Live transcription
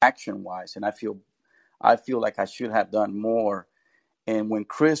action wise, and I feel like I should have done more. And when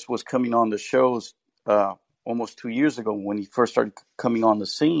Chris was coming on the shows almost 2 years ago, when he first started coming on the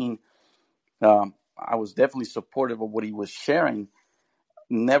scene, I was definitely supportive of what he was sharing,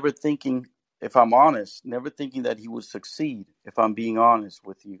 never thinking, if I'm honest, never thinking that he would succeed, if I'm being honest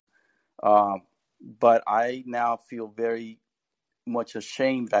with you. Um, but I now feel very much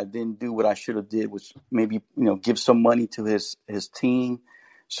ashamed that I didn't do what I should have did, which maybe, give some money to his team,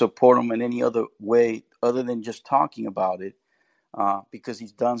 support him in any other way other than just talking about it, because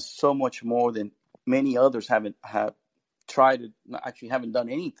he's done so much more than many others have tried to, actually haven't done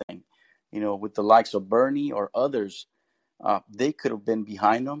anything. With the likes of Bernie or others, they could have been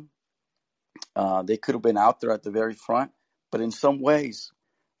behind him. They could have been out there at the very front. But in some ways,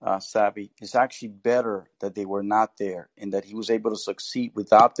 Savvy, it's actually better that they were not there and that he was able to succeed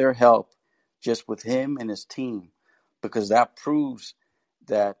without their help, just with him and his team, because that proves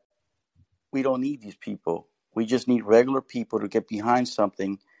that we don't need these people. We just need regular people to get behind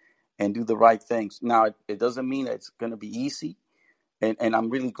something and do the right things. Now, it doesn't mean that it's going to be easy. And I'm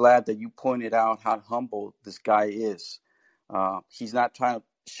really glad that you pointed out how humble this guy is. He's not trying to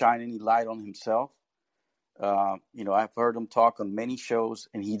shine any light on himself. I've heard him talk on many shows,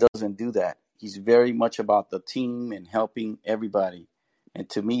 and he doesn't do that. He's very much about the team and helping everybody. And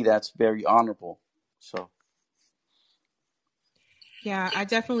to me, that's very honorable. So. Yeah, I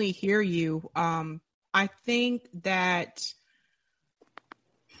definitely hear you. I think that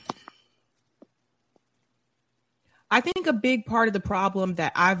a big part of the problem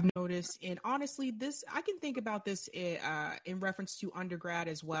that I've noticed, and honestly, I can think about this in reference to undergrad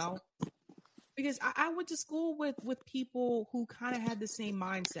as well, because I went to school with people who kind of had the same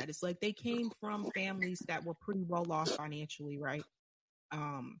mindset. It's like they came from families that were pretty well off financially, right?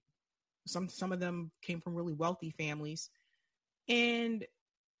 Some of them came from really wealthy families, and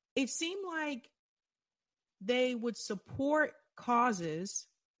it seemed like they would support causes,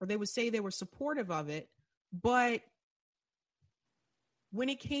 or they would say they were supportive of it, but when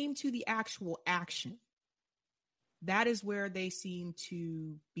it came to the actual action, that is where they seem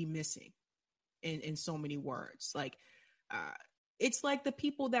to be missing in so many words. Like, it's like the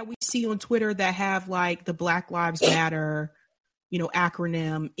people that we see on Twitter that have like the Black Lives Matter,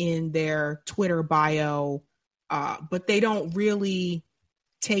 acronym in their Twitter bio, but they don't really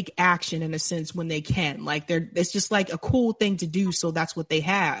take action in a sense when they can. Like, it's just like a cool thing to do, so that's what they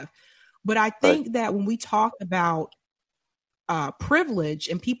have. But I think that when we talk about privilege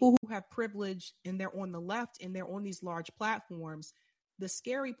and people who have privilege and they're on the left and they're on these large platforms, the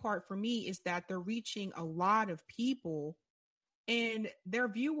scary part for me is that they're reaching a lot of people, and their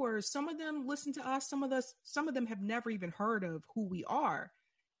viewers, some of them listen to us, some of them have never even heard of who we are.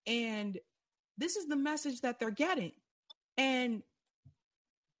 And this is the message that they're getting. And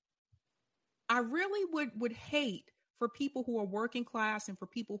I really would hate for people who are working class and for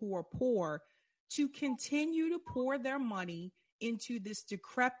people who are poor to continue to pour their money into this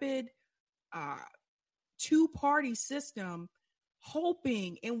decrepit two-party system,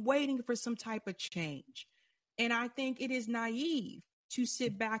 hoping and waiting for some type of change. And I think it is naive to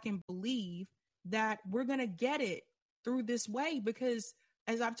sit back and believe that we're going to get it through this way, because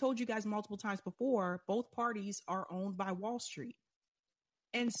as I've told you guys multiple times before, both parties are owned by Wall Street.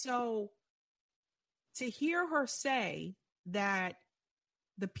 And so to hear her say that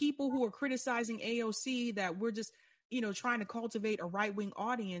the people who are criticizing AOC, that we're just, trying to cultivate a right-wing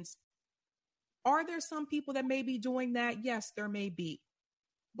audience, are there some people that may be doing that? Yes, there may be.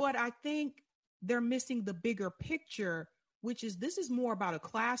 But I think they're missing the bigger picture, which is this is more about a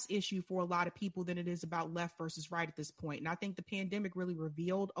class issue for a lot of people than it is about left versus right at this point. And I think the pandemic really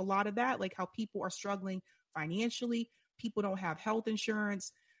revealed a lot of that, like how people are struggling financially. People don't have health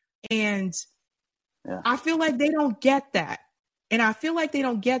insurance. And I feel like they don't get that. And I feel like they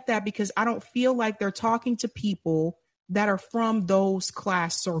don't get that because I don't feel like they're talking to people that are from those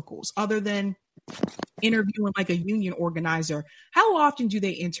class circles, other than interviewing like a union organizer. How often do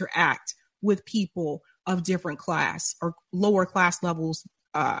they interact with people of different class or lower class levels,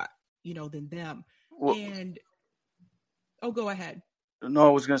 than them? Well, and go ahead. No,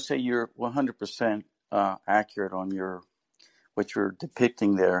 I was going to say you're 100% accurate on what you're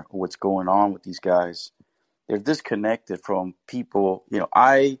depicting there, what's going on with these guys. They're disconnected from people.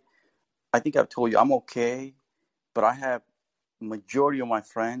 I think I've told you I'm okay, but I have majority of my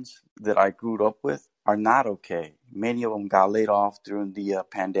friends that I grew up with are not okay. Many of them got laid off during the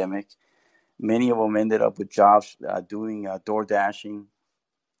pandemic. Many of them ended up with jobs doing door dashing.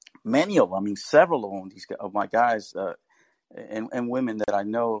 Many of them, several of them, of my guys and women that I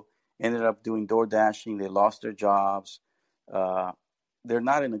know ended up doing door dashing. They lost their jobs. they're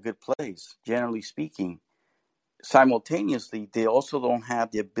not in a good place, generally speaking. Simultaneously, they also don't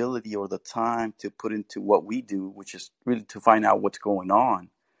have the ability or the time to put into what we do, which is really to find out what's going on.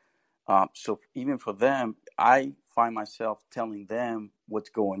 So even for them, I find myself telling them what's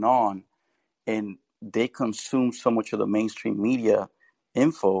going on, and they consume so much of the mainstream media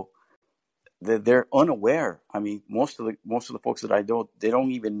info that they're unaware. I mean, most of the folks that I know, they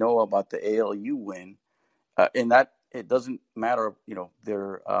don't even know about the ALU win, and that it doesn't matter,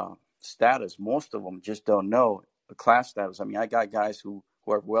 their status. Most of them just don't know the class status. I mean, I got guys who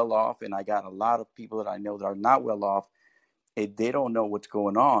are well off, and I got a lot of people that I know that are not well off. And they don't know what's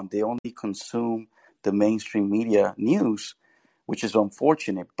going on. They only consume the mainstream media news, which is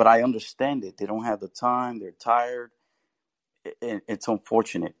unfortunate. But I understand it. They don't have the time. They're tired. It's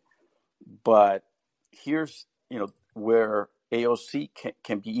unfortunate. But here's where AOC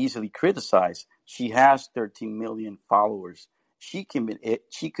can be easily criticized. She has 13 million followers. She could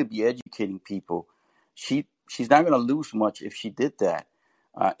be educating people. She's not going to lose much if she did that.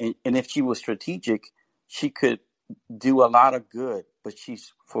 And if she was strategic, she could do a lot of good. But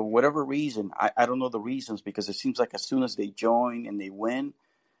she's, for whatever reason, I don't know the reasons, because it seems like as soon as they join and they win,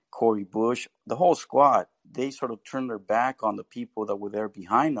 Cori Bush, the whole squad, they sort of turn their back on the people that were there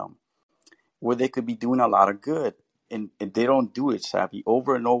behind them, where they could be doing a lot of good. And they don't do it, Savvy.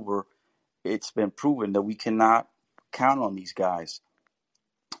 Over and over, it's been proven that we cannot count on these guys.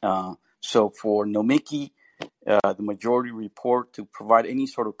 So for Nomiki, the Majority Report, to provide any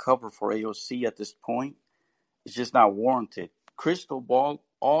sort of cover for AOC at this point, it's just not warranted. Crystal Ball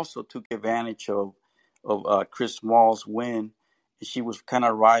also took advantage of Chris Small's win. She was kind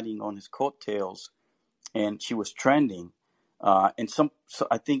of riding on his coattails, and she was trending. And so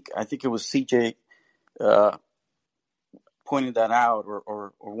I think it was CJ pointed that out,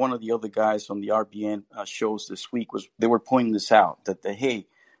 or one of the other guys on the RBN shows this week, they were pointing this out, that hey,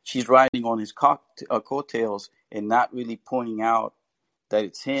 she's riding on his coattails and not really pointing out that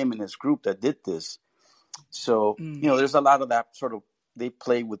it's him and his group that did this. So, there's a lot of that sort of, they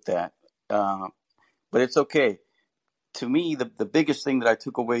play with that. But it's okay. To me, the biggest thing that I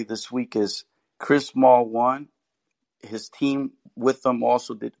took away this week is Chris Small won. His team with them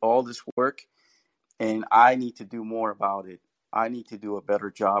also did all this work, and I need to do more about it. I need to do a better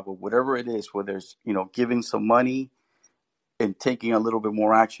job of whatever it is, whether it's, giving some money and taking a little bit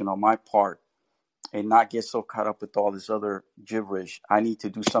more action on my part, and not get so caught up with all this other gibberish. I need to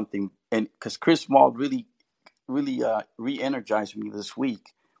do something. And because Chris Small really re-energized me this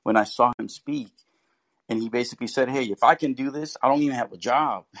week when I saw him speak. And he basically said, hey, if I can do this, I don't even have a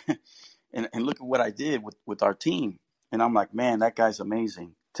job. and look at what I did with our team. And I'm like, man, that guy's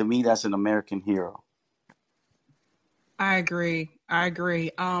amazing. To me, that's an American hero. I agree.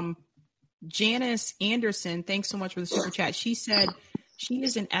 Janice Anderson, thanks so much for the super chat. She said she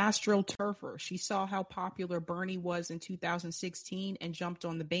is an astroturfer. She saw how popular Bernie was in 2016 and jumped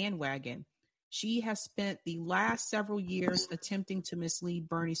on the bandwagon. She has spent the last several years attempting to mislead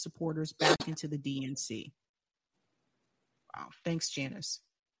Bernie supporters back into the DNC. Wow. Thanks, Janice.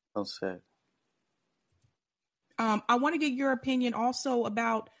 Well said. I want to get your opinion also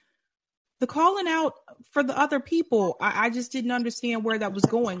about the calling out for the other people. I just didn't understand where that was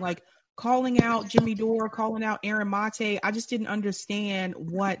going. Like calling out Jimmy Dore, calling out Aaron Mate. I just didn't understand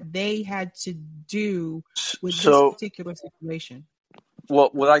what they had to do with this particular situation.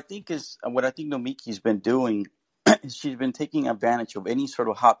 Well, what I think Nomiki's been doing, she's been taking advantage of any sort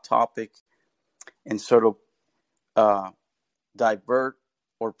of hot topic and sort of divert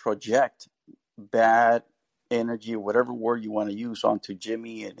or project bad energy, or whatever word you want to use, onto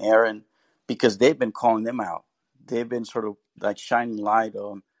Jimmy and Aaron, because they've been calling them out. They've been sort of like shining light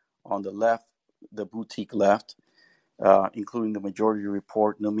on the left, the boutique left, including the Majority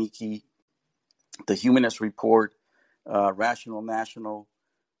Report, Nomiki, the Humanist Report, Rational National,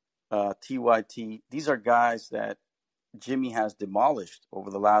 TYT. These are guys that Jimmy has demolished over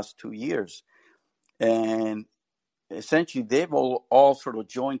the last 2 years. And essentially, they've all sort of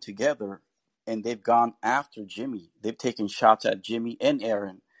joined together, and they've gone after Jimmy. They've taken shots at Jimmy and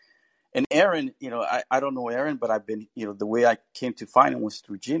Aaron. And Aaron, I don't know Aaron, but I've been, the way I came to find him was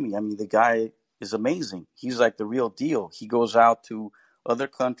through Jimmy. I mean, the guy is amazing. He's like the real deal. He goes out to other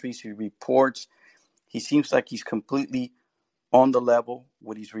countries. He reports. He seems like he's completely on the level,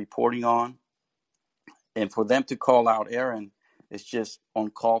 what he's reporting on. And for them to call out Aaron, it's just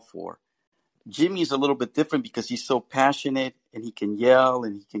uncalled for. Jimmy is a little bit different because he's so passionate, and he can yell,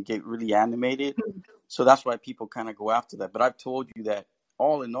 and he can get really animated. So that's why people kind of go after that. But I've told you that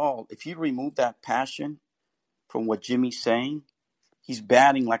all in all, if you remove that passion from what Jimmy's saying, he's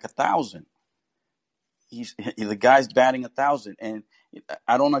batting like 1,000. The guy's batting 1,000. And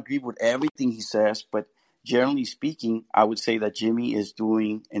I don't agree with everything he says, but generally speaking, I would say that Jimmy is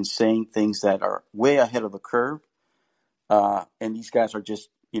doing and saying things that are way ahead of the curve. And these guys are just,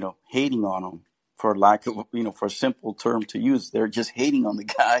 hating on him, for lack of, for a simple term to use. They're just hating on the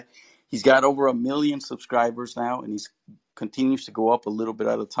guy. He's got over 1 million subscribers now, and he's continues to go up a little bit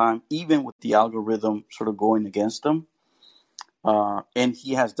at a time, even with the algorithm sort of going against him. And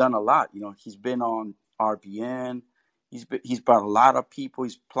he has done a lot. He's been on RBN. He's brought a lot of people.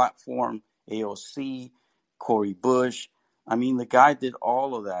 He's platformed AOC, Cori Bush. I mean, the guy did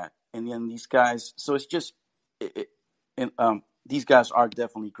all of that. And then these guys, so it's just, these guys are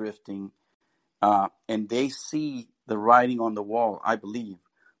definitely grifting. And they see the writing on the wall, I believe,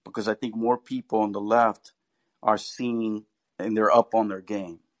 because I think more people on the left are seeing and they're up on their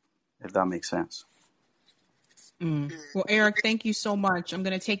game, if that makes sense. Well, Eric, thank you so much. I'm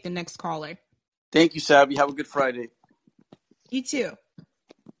going to take the next caller. Thank you, Savvy. Have a good Friday. You too.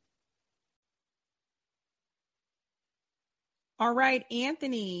 All right,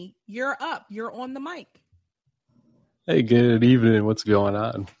 Anthony, you're up. You're on the mic. Hey, good evening. What's going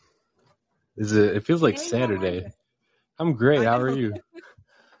on? It feels like Saturday. I'm great. How are you?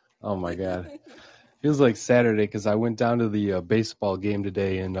 Oh my God. Feels like Saturday because I went down to the baseball game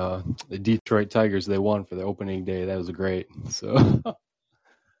today, and the Detroit Tigers, they won for the opening day. That was great. So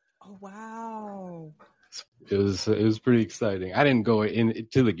Oh wow. it was pretty exciting. I didn't go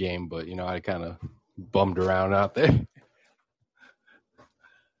to the game, but I kind of bummed around out there.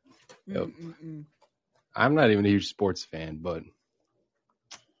 Yep. I'm not even a huge sports fan, but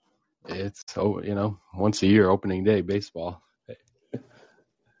it's once a year opening day baseball.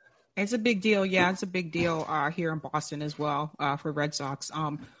 It's a big deal. Yeah, it's a big deal here in Boston as well for Red Sox.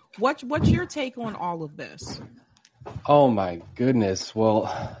 What's your take on all of this? Oh my goodness.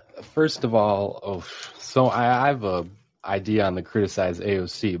 Well, first of all, so I have a idea on the criticize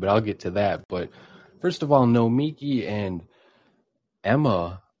AOC, but I'll get to that. But first of all, Nomiki and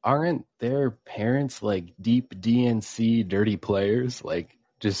Emma, aren't their parents like deep DNC dirty players? Like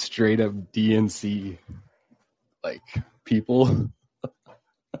just straight up DNC like people?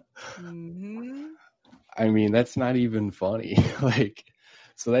 Mm-hmm. I mean, that's not even funny.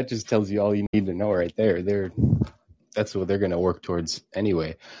 So that just tells you all you need to know right there. That's what they're going to work towards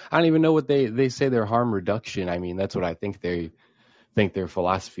anyway. I don't even know what they say their harm reduction. I mean, that's what I think their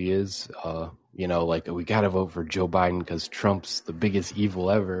philosophy is. We got to vote for Joe Biden because Trump's the biggest evil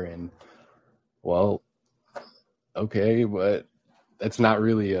ever. And well, okay, but that's not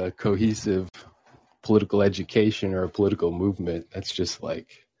really a cohesive political education or a political movement. That's just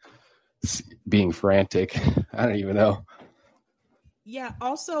like being frantic. I don't even know. Yeah.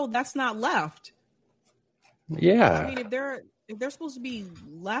 Also, that's not left. Yeah. I mean, if they're supposed to be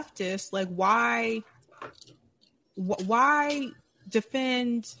leftists, like why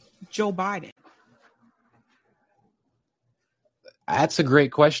defend Joe Biden? That's a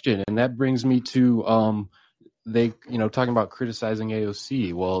great question, and that brings me to talking about criticizing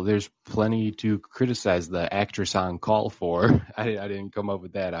AOC. Well, there's plenty to criticize the actress on call for. I didn't come up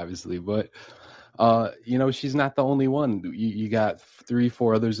with that, obviously, but she's not the only one. You got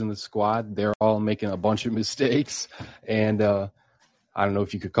 3-4 others in the squad. They're all making a bunch of mistakes, and I don't know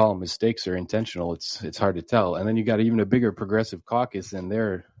if you could call them mistakes or intentional. It's hard to tell. And then you got even a bigger progressive caucus, and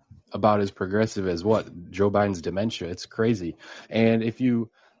they're about as progressive as what? Joe Biden's dementia. It's crazy. And if you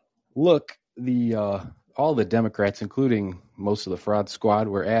look, all the Democrats, including most of the fraud squad,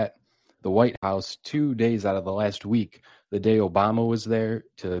 were at the White House 2 days out of the last week. The day Obama was there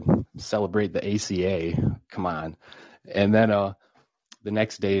to celebrate the ACA. Come on. And then the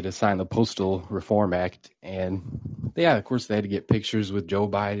next day to sign the Postal Reform Act. And yeah, of course they had to get pictures with Joe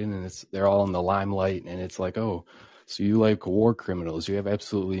Biden, and they're all in the limelight. And it's like, oh, so you like war criminals. You have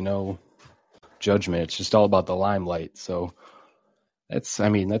absolutely no judgment. It's just all about the limelight. So that's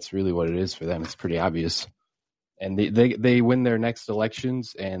really what it is for them. It's pretty obvious. And they win their next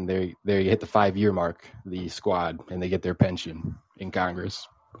elections, and they hit the 5-year mark, the squad, and they get their pension in Congress.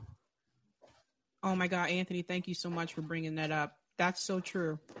 Oh my God, Anthony, thank you so much for bringing that up. That's so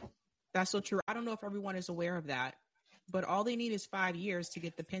true. That's so true. I don't know if everyone is aware of that, but all they need is 5 years to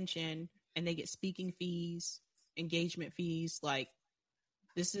get the pension, and they get speaking fees, engagement fees. Like,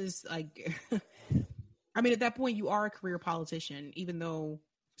 this is like, I mean, at that point, you are a career politician, even though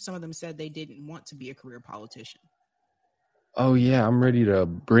some of them said they didn't want to be a career politician. Oh yeah, I'm ready to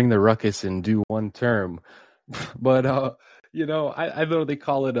bring the ruckus and do one term. But I know they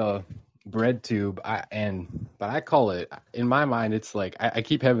call it a bread tube, but I call it, in my mind, it's like I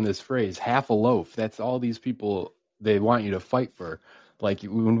keep having this phrase, half a loaf. That's all these people, they want you to fight for. Like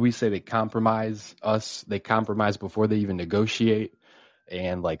when we say they compromise us, they compromise before they even negotiate.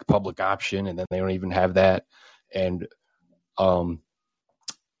 and like public option, and then they don't even have that. And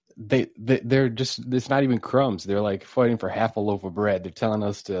they're just, it's not even crumbs. They're like fighting for half a loaf of bread. They're telling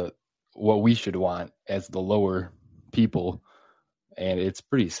us to what we should want as the lower people, and it's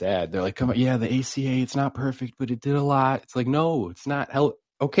pretty sad. They're like, come on, yeah, the ACA, it's not perfect, but it did a lot. It's like, no, it's not.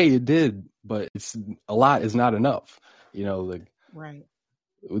 Okay, it did, but it's a lot is not enough. You know, like, right.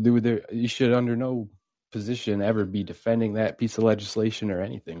 You should under no position ever be defending that piece of legislation or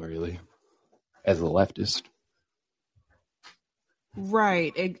anything, really, as a leftist.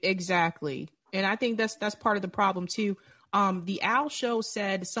 Right, exactly. And I think that's part of the problem too. The Al Show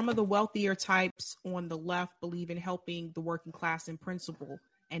said some of the wealthier types on the left believe in helping the working class in principle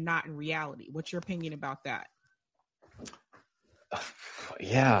and not in reality. What's your opinion about that?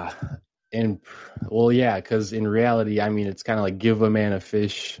 Yeah. And well, yeah, because in reality, I mean, it's kind of like give a man a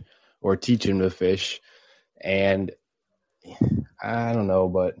fish or teach him to fish. And I don't know,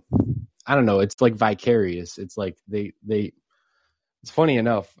 but I don't know. It's like vicarious. It's like it's funny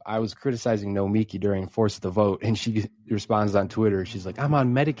enough. I was criticizing Nomiki during Force the Vote, and she responds on Twitter. She's like, I'm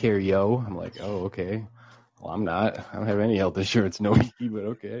on Medicare, yo. I'm like, oh, okay. Well, I'm not. I don't have any health insurance, Nomiki, but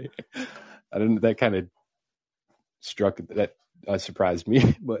okay. I didn't. That kind of surprised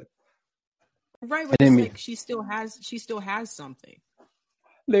me, but right. But it's like she still has something.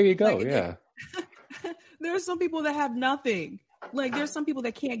 There you go. Like, yeah. There are some people that have nothing. Like there's some people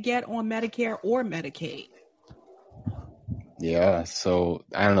that can't get on Medicare or Medicaid. Yeah, so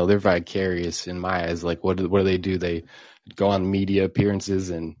I don't know. They're vicarious in my eyes. Like, what do they do? They go on media appearances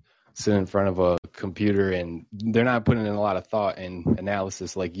and sit in front of a computer, and they're not putting in a lot of thought and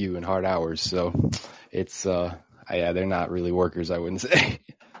analysis like you in hard hours. So it's yeah, they're not really workers, I wouldn't say.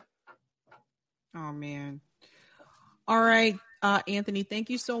 Oh man. All right, Anthony,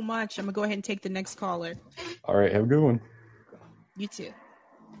 thank you so much. I'm gonna go ahead and take the next caller. All right, have a good one. You too.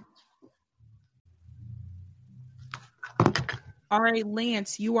 All right,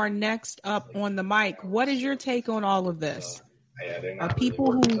 Lance, you are next up on the mic. What is your take on all of this? Are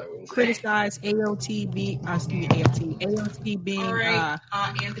people who criticize AOT being Anthony, thank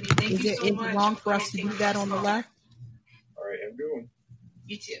you so much. Is it wrong for us to do that on the left? All right, have a good one.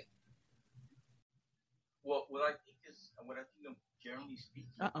 You too. Well, what I think I'm generally speaking.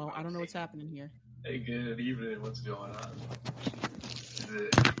 I don't know what's happening here. Hey, good evening. What's going on?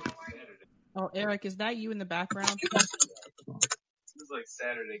 Oh, Eric, is that you in the background? It was like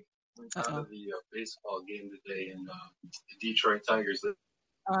Saturday. Went down to the baseball game today, and the Detroit Tigers.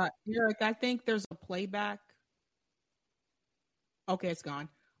 Eric, I think there's a playback. Okay, it's gone.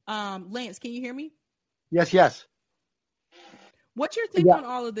 Lance, can you hear me? Yes. What's your take on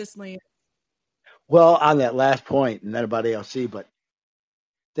all of this, Lance? Well, on that last point, and then about ALC, but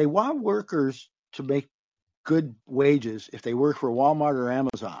they want workers to make good wages if they work for Walmart or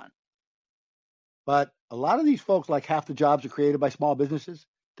Amazon. But a lot of these folks, like half the jobs are created by small businesses.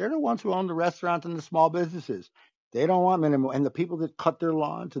 They're the ones who own the restaurants and the small businesses. They don't want minimum. And the people that cut their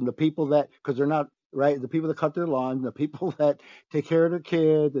lawns and the people that, because they're not, right, the people that cut their lawns and the people that take care of their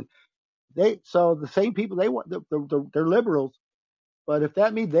kids. And so the same people, they want, they're liberals. But if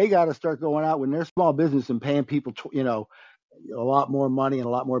that means they got to start going out when they're small business and paying people, a lot more money and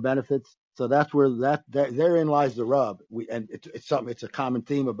a lot more benefits. So that's where therein lies the rub. It's a common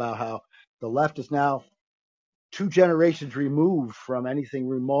theme about how the left is now 2 generations removed from anything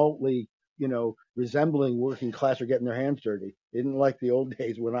remotely, resembling working class or getting their hands dirty. It isn't like the old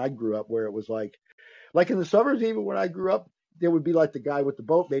days when I grew up, where it was like in the suburbs. Even when I grew up, there would be like the guy with the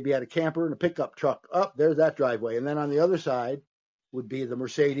boat, maybe had a camper and a pickup truck. Up there's that driveway, and then on the other side would be the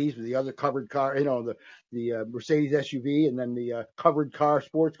Mercedes with the other covered car, the Mercedes SUV, and then the covered car,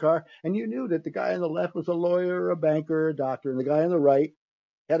 sports car. And you knew that the guy on the left was a lawyer, a banker, a doctor, and the guy on the right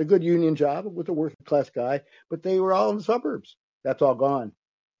had a good union job, was a working class guy, but they were all in the suburbs. That's all gone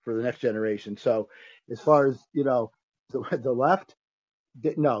for the next generation. So as far as, the left,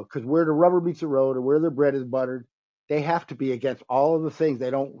 no, because where the rubber meets the road or where the bread is buttered, they have to be against all of the things. They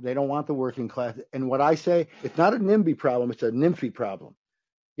don't want the working class. And what I say, it's not a NIMBY problem, it's a NIMFY problem.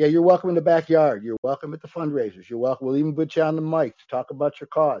 Yeah, you're welcome in the backyard. You're welcome at the fundraisers. You're welcome. We'll even put you on the mic to talk about your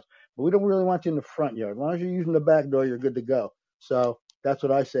cause. But we don't really want you in the front yard. As long as you're using the back door, you're good to go. So that's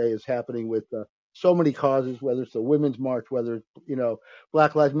what I say is happening with so many causes, whether it's the Women's March, whether it's,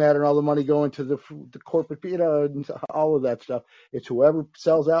 Black Lives Matter and all the money going to the corporate, and all of that stuff. It's whoever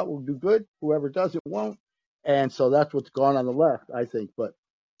sells out will do good. Whoever doesn't won't. And so that's what's gone on the left, I think. But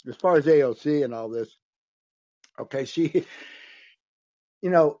as far as AOC and all this, okay, she,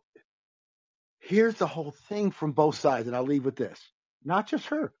 here's the whole thing from both sides, and I'll leave with this. Not just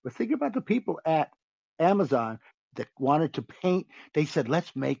her, but think about the people at Amazon that wanted to paint. They said,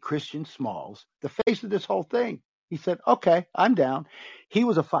 let's make Christian Smalls the face of this whole thing. He said, okay, I'm down. He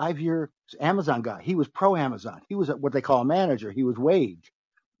was a 5-year Amazon guy. He was pro Amazon. He was what they call a manager. He was wage,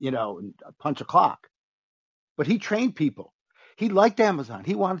 and punch a clock. But he trained people. He liked Amazon.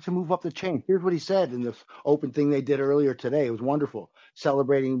 He wanted to move up the chain. Here's what he said in this open thing they did earlier today. It was wonderful,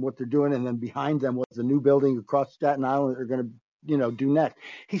 celebrating what they're doing. And then behind them was the new building across Staten Island that they're going to, do next.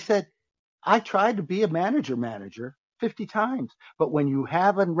 He said, I tried to be a manager 50 times. But when you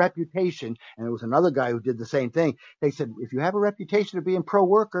have a reputation, and there was another guy who did the same thing, they said, if you have a reputation of being pro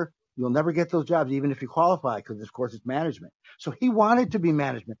worker, you'll never get those jobs, even if you qualify, because, of course, it's management. So he wanted to be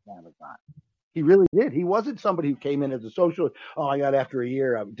management at Amazon. He really did. He wasn't somebody who came in as a social, I got after a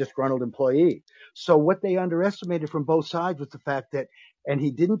year, a disgruntled employee. So what they underestimated from both sides was the fact that, and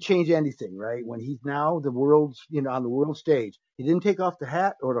he didn't change anything, right? When he's now the world's, on the world stage, he didn't take off the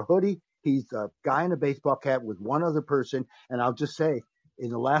hat or the hoodie. He's a guy in a baseball cap with one other person. And I'll just say, in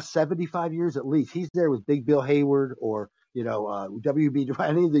the last 75 years at least, he's there with Big Bill Hayward or, WB,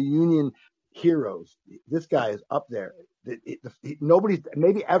 any of the union heroes. This guy is up there. Nobody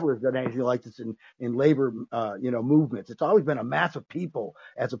maybe ever has done anything like this in labor, movements. It's always been a mass of people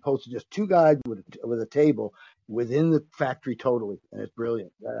as opposed to just two guys with a table within the factory totally. And it's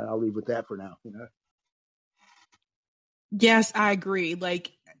brilliant. And I'll leave with that for now. Yes, I agree.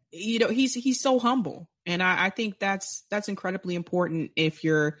 Like, he's so humble. And I think that's incredibly important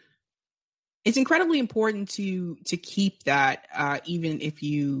it's incredibly important to keep that, even if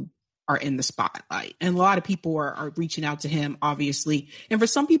you are in the spotlight. And a lot of people are reaching out to him, obviously. And for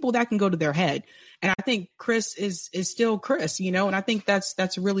some people that can go to their head. And I think Chris is still Chris, and I think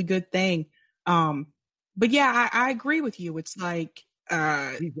that's a really good thing. But yeah, I agree with you. It's like,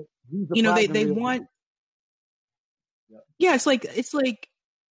 he's they want, yeah, it's like,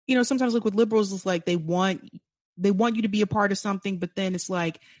 sometimes like with liberals, it's like they want you to be a part of something, but then it's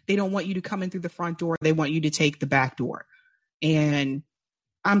like, they don't want you to come in through the front door. They want you to take the back door. And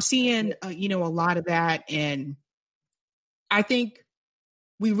I'm seeing, a lot of that. And I think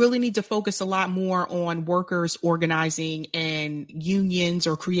we really need to focus a lot more on workers organizing and unions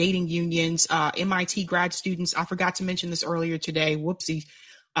or creating unions. MIT grad students, I forgot to mention this earlier today. Whoopsie.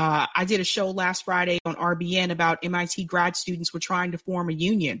 I did a show last Friday on RBN about MIT grad students were trying to form a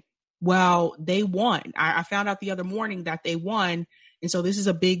union. Well, they won. I found out the other morning that they won. And so this is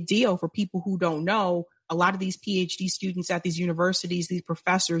a big deal for people who don't know. A lot of these PhD students at these universities, these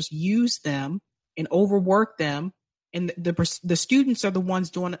professors use them and overwork them. And the students are the ones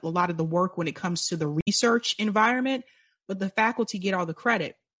doing a lot of the work when it comes to the research environment, but the faculty get all the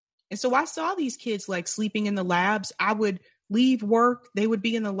credit. And so I saw these kids like sleeping in the labs. I would leave work. They would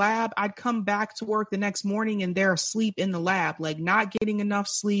be in the lab. I'd come back to work the next morning and they're asleep in the lab, like not getting enough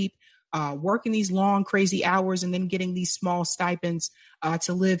sleep, working these long, crazy hours and then getting these small stipends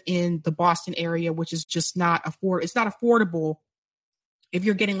to live in the Boston area, which is just it's not affordable. If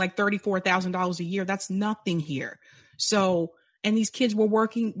you're getting like $34,000 a year, that's nothing here. So, and these kids were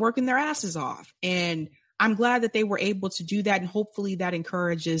working their asses off. And I'm glad that they were able to do that. And hopefully that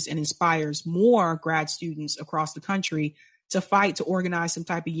encourages and inspires more grad students across the country to fight to organize some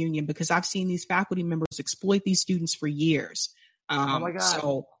type of union, because I've seen these faculty members exploit these students for years. Oh my God.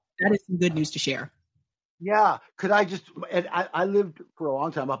 So that is some good news to share. Yeah. Could I just, and I lived for a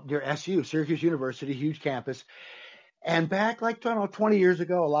long time up near SU, Syracuse University, huge campus. And back like 20 years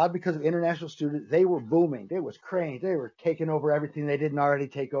ago, a lot because of international students, they were booming. There was cranes. They were taking over everything they didn't already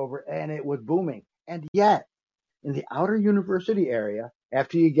take over, and it was booming. And yet, in the outer university area,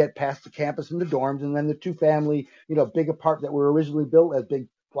 after you get past the campus and the dorms, and then the two-family, big apartments that were originally built as big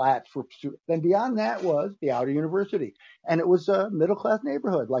flats for students, then beyond that was the outer university. And it was a middle-class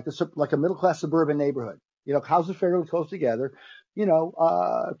neighborhood, like a middle-class suburban neighborhood. Houses fairly close together.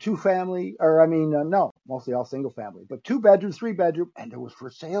 Two-family, no, mostly all single family, but 2-bedroom, 3-bedroom, and there was for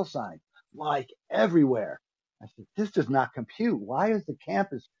sale signs like everywhere. I said, this does not compute. Why is the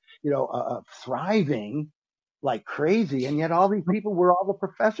campus, thriving like crazy? And yet all these people where all the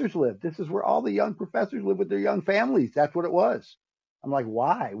professors live. This is where all the young professors live with their young families. That's what it was. I'm like,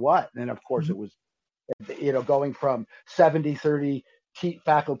 why? What? And of course it was, going from 70-30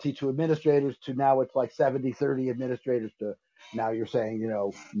 faculty to administrators to now it's like 70-30 administrators to now you're saying,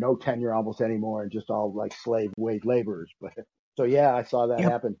 no tenure almost anymore and just all like slave wage laborers. But so, yeah, I saw that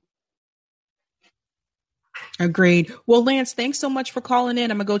happen. Agreed. Well, Lance, thanks so much for calling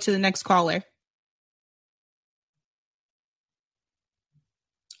in. I'm going to go to the next caller.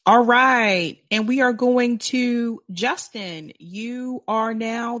 All right. And we are going to Justin. You are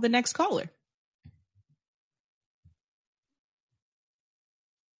now the next caller.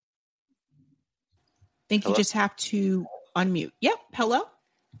 think you just have to unmute. Yep. Hello.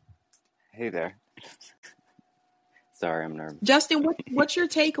 Hey there. Sorry, I'm nervous. Justin, what's your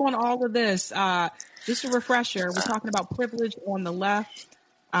take on all of this? Just a refresher. We're talking about privilege on the left.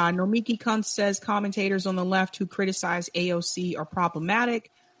 Nomiki Kuntz says commentators on the left who criticize AOC are problematic.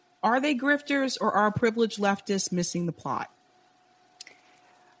 Are they grifters or are privileged leftists missing the plot?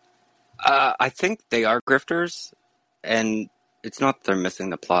 I think they are grifters, and it's not that they're missing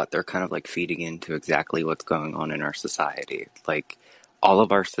the plot. They're kind of like feeding into exactly what's going on in our society. Like, all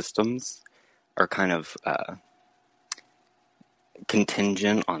of our systems are kind of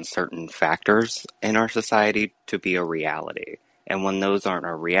contingent on certain factors in our society to be a reality. And when those aren't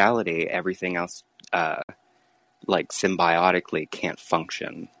a reality, everything else, like, symbiotically can't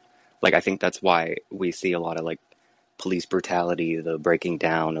function. Like, I think that's why we see a lot of, like, police brutality, the breaking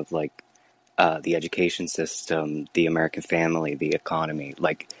down of, like, the education system, the American family, the economy.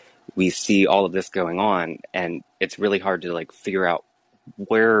 Like, we see all of this going on, and it's really hard to, like, figure out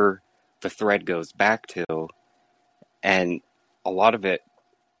where the thread goes back to. And a lot of it,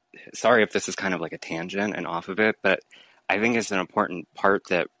 sorry if this is kind of like a tangent and off of it, but I think it's an important part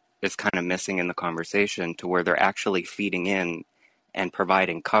that is kind of missing in the conversation, to where they're actually feeding in and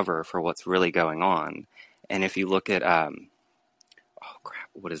providing cover for what's really going on. And if you look at,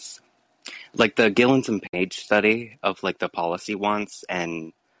 like the Gillens and Page study of like the policy wants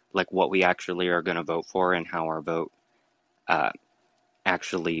and like what we actually are going to vote for and how our vote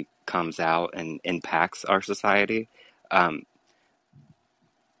actually comes out and impacts our society.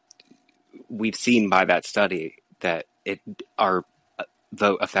 We've seen by that study that our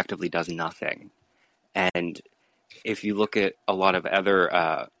vote effectively does nothing. And if you look at a lot of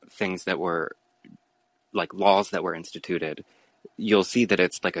other things that were like laws that were instituted, you'll see that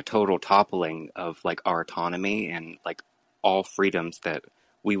it's like a total toppling of like our autonomy and like all freedoms that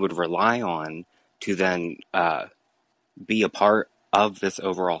we would rely on to then be a part of this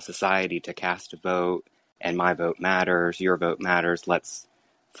overall society, to cast a vote, and my vote matters, your vote matters, let's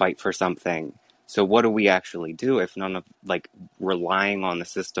fight for something. So what do we actually do if none of like relying on the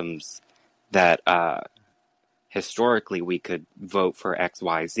systems that historically we could vote for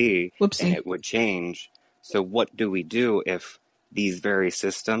XYZ and it would change? So what do we do if these very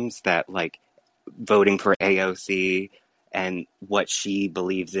systems that like voting for AOC and what she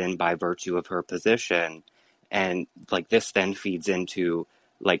believes in by virtue of her position, and like this then feeds into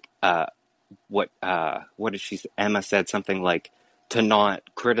like what did she say? Emma said something like to not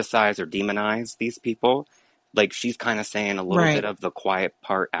criticize or demonize these people. Like she's kind of saying a little bit of the quiet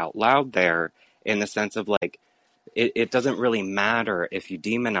part out loud there, in the sense of like it doesn't really matter if you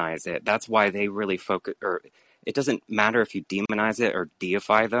demonize it. That's why they really focus, or it doesn't matter if you demonize it or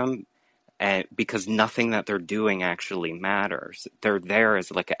deify them, and because nothing that they're doing actually matters. They're there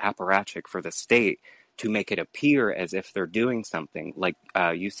as like an apparatchik for the state to make it appear as if they're doing something. Like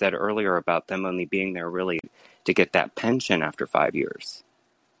you said earlier about them only being there really to get that pension after 5 years.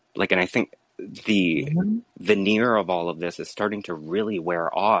 Like, and I think the veneer of all of this is starting to really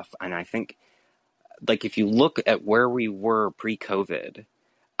wear off. And I think, like, if you look at where we were pre-COVID,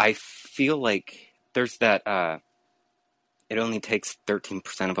 I feel like there's that, it only takes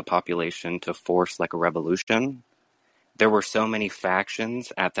 13% of a population to force like a revolution. There were so many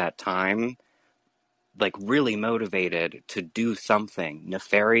factions at that time, like really motivated to do something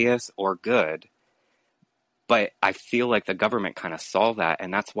nefarious or good. But I feel like the government kind of saw that,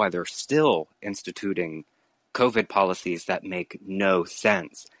 and that's why they're still instituting COVID policies that make no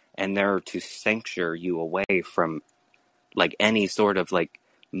sense. And they're to censure you away from like any sort of like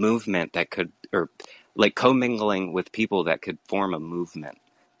movement that could, or like commingling with people that could form a movement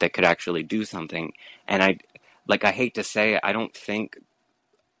that could actually do something. And I hate to say it, I don't think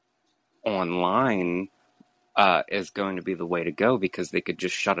online is going to be the way to go, because they could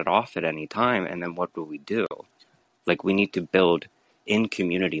just shut it off at any time. And then what do we do? Like, we need to build in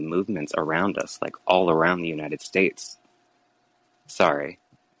community movements around us, like all around the United States. Sorry,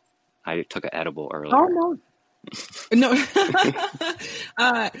 I took an edible earlier. Oh, no.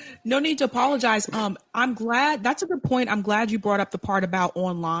 No need to apologize. I'm glad, that's a good point. I'm glad you brought up the part about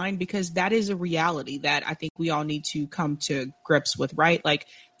online, because that is a reality that I think we all need to come to grips with, right? Like,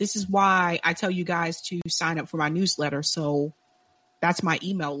 this is why I tell you guys to sign up for my newsletter. So that's my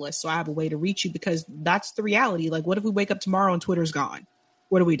email list. So I have a way to reach you, because that's the reality. Like, what if we wake up tomorrow and Twitter's gone?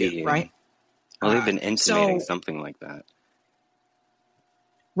 What do we do, right? Well, they've been intimating something like that.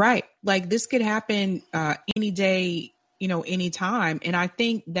 Right. Like, this could happen any day, any time. And I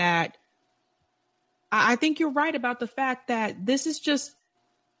think that, I think you're right about the fact that this is just,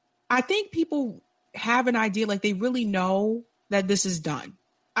 I think people have an idea, like they really know that this is done.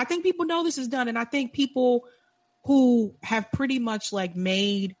 I think people know this is done. And I think people who have pretty much like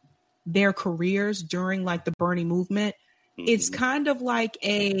made their careers during like the Bernie movement, it's kind of like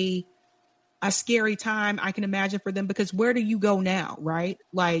a scary time I can imagine for them, because where do you go now, right?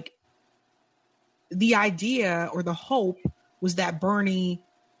 Like the idea or the hope was that Bernie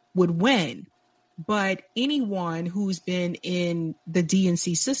would win. But anyone who's been in the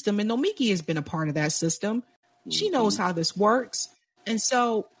DNC system, and Nomiki has been a part of that system, she knows how this works. And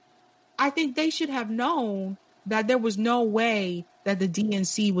so I think they should have known that there was no way that the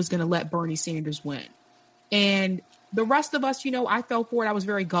DNC was going to let Bernie Sanders win. And the rest of us, I fell for it. I was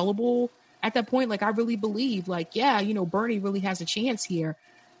very gullible at that point. Like, I really believed, like, yeah, Bernie really has a chance here,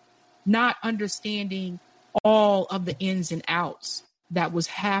 not understanding all of the ins and outs that was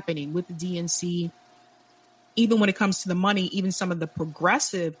happening with the DNC. Even when it comes to the money, even some of the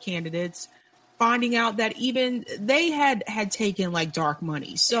progressive candidates finding out that even they had taken like dark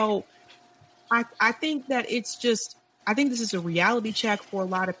money. So I think that I think this is a reality check for a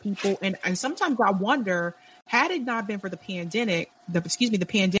lot of people. And sometimes I wonder, had it not been for the pandemic,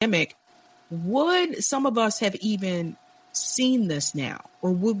 would some of us have even seen this now?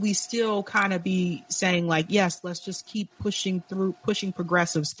 Or would we still kind of be saying like, yes, let's just keep pushing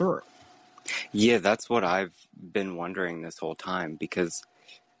progressives through? Yeah, that's what I've been wondering this whole time, because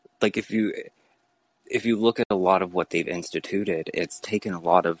like if you look at a lot of what they've instituted, it's taken a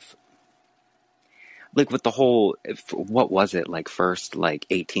lot of, like with the whole, what was it, like first like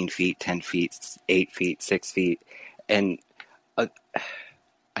 18 feet, 10 feet, 8 feet, 6 feet, and I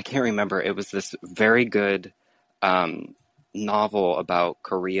can't remember, it was this very good novel about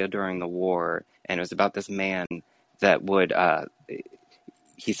Korea during the war, and it was about this man that would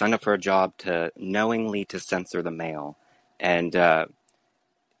he signed up for a job to knowingly to censor the mail, and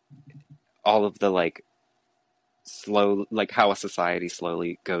all of the like slow, like how a society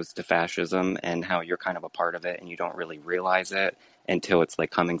slowly goes to fascism, and how you're kind of a part of it and you don't really realize it until it's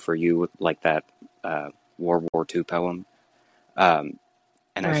like coming for you, like that World War II poem. And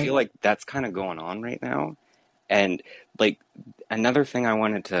right. I feel like that's kind of going on right now. And like another thing I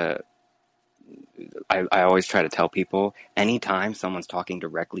wanted to, I always try to tell people, anytime someone's talking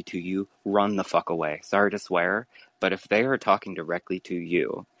directly to you, run the fuck away. Sorry to swear, but if they are talking directly to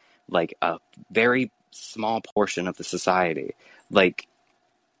you, like a very small portion of the society, like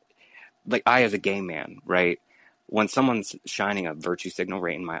I as a gay man, right? When someone's shining a virtue signal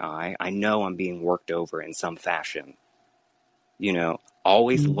right in my eye, I know I'm being worked over in some fashion.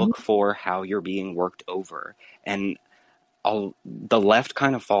 Always look for how you're being worked over. And the left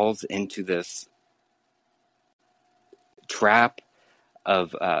kind of falls into this trap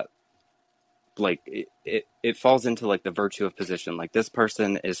of like it falls into like the virtue of position. Like, this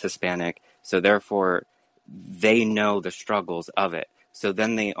person is Hispanic, so therefore they know the struggles of it. So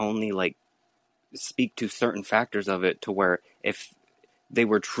then they only like speak to certain factors of it, to where if they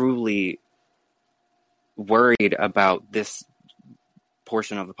were truly worried about this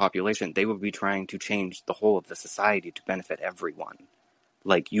portion of the population, they would be trying to change the whole of the society to benefit everyone.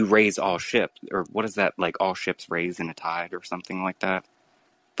 Like, you raise all ships, or what is that, like all ships raise in a tide or something like that?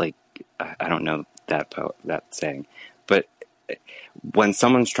 Like, I don't know that saying, but when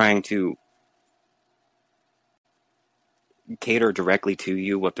someone's trying to cater directly to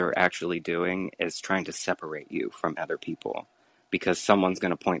you, what they're actually doing is trying to separate you from other people, because someone's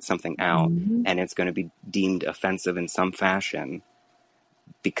going to point something out and it's going to be deemed offensive in some fashion,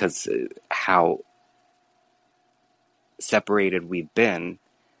 because how separated we've been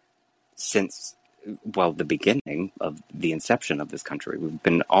since, well, the beginning of the inception of this country. We've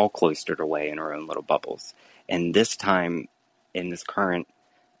been all cloistered away in our own little bubbles. And this time, in this current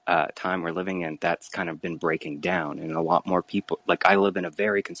time we're living in, that's kind of been breaking down. And a lot more people, like, I live in a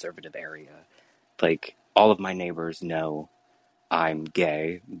very conservative area. Like, all of my neighbors know I'm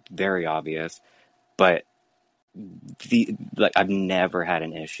gay, very obvious. But I've never had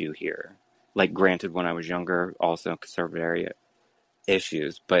an issue here. Like, granted, when I was younger, also conservative area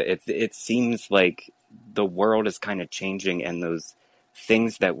issues, but it seems like the world is kind of changing, and those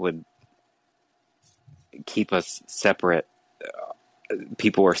things that would keep us separate,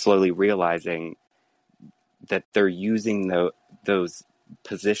 people are slowly realizing that they're using those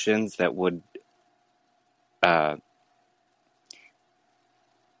positions that would kind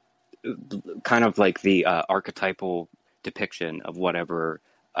of like the archetypal depiction of whatever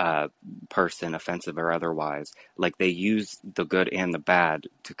person, offensive or otherwise. Like, they use the good and the bad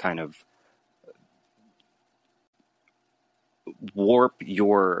to kind of warp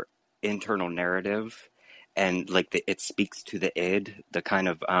your internal narrative, and like it speaks to the id, the kind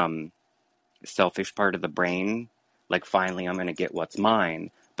of selfish part of the brain. Like, finally I'm going to get what's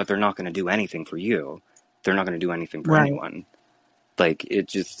mine, but they're not going to do anything for you. They're not going to do anything for Right. anyone. Like,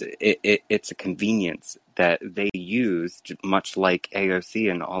 it's a convenience that they use, much like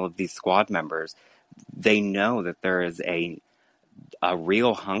AOC and all of these squad members. They know that there is a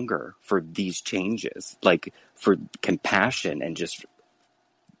real hunger for these changes, like for compassion and just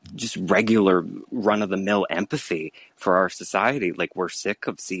regular run-of-the-mill empathy for our society. Like, we're sick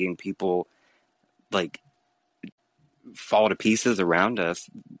of seeing people like fall to pieces around us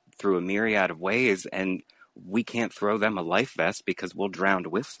through a myriad of ways, and we can't throw them a life vest because we'll drown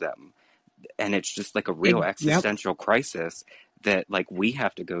with them. And it's just like a real Yep. existential crisis that like we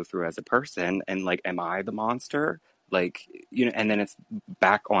have to go through as a person. And like, am I the monster? Like, you know, and then it's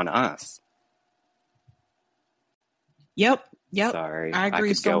back on us. Yep. Sorry, I agree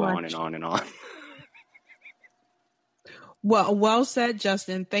could so go much. on and on and on. Well said,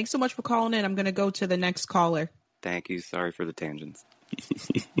 Justin. Thanks so much for calling in. I'm going to go to the next caller. Thank you. Sorry for the tangents.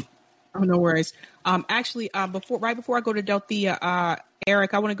 Oh, no worries. Actually, right before I go to Delthea,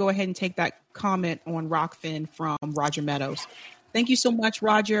 Eric, I want to go ahead and take that comment on Rockfin from Roger Meadows. Thank you so much,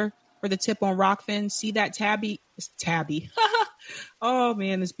 Roger, for the tip on Rockfin. See that Tabby? Oh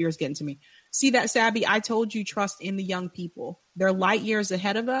man, this beer is getting to me. See that, Sabby? I told you, trust in the young people. They're light years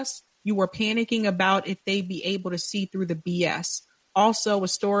ahead of us. You were panicking about if they'd be able to see through the BS. Also,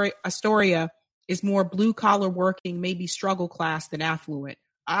 Astoria is more blue collar working, maybe struggle class than affluent.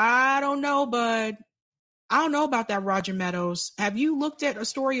 I don't know, bud. I don't know about that, Roger Meadows. Have you looked at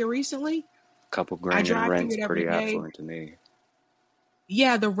Astoria recently? Couple grand in rent's pretty day. affluent to me.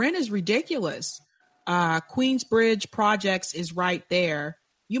 Yeah, the rent is ridiculous. Queensbridge Projects is right there.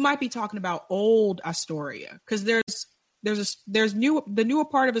 You might be talking about old Astoria because there's the newer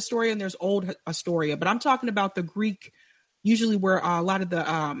part of Astoria and there's old Astoria, but I'm talking about the Greek, usually where a lot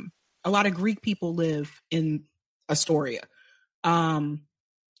of Greek people live in Astoria.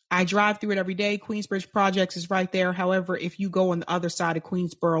 I drive through it every day. Queensbridge Projects is right there. However, if you go on the other side of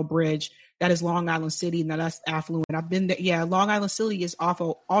Queensboro Bridge, that is Long Island City. Now that's affluent. I've been there. Yeah, Long Island City is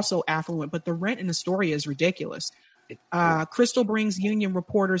also affluent, but the rent in Astoria is ridiculous. Crystal brings union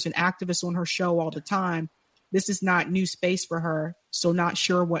reporters and activists on her show all the time. This is not new space for her, so not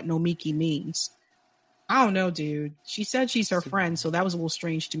sure what Nomiki means. I don't know, dude. She said she's her friend, so that was a little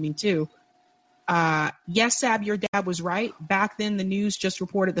strange to me too. Yes, Sab, your dad was right. Back then, the news just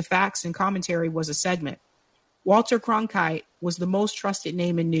reported the facts and commentary was a segment. Walter Cronkite was the most trusted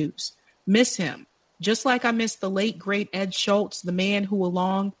name in news. Miss him. Just like I miss the late, great Ed Schultz, the man who,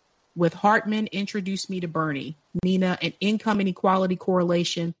 along with Hartman, introduced me to Bernie, Nina, and income inequality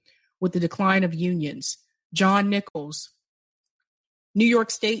correlation with the decline of unions. John Nichols. New York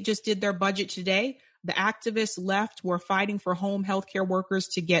State just did their budget today. The activists left were fighting for home health care workers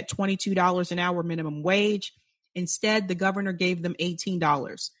to get $22 an hour minimum wage. Instead, the governor gave them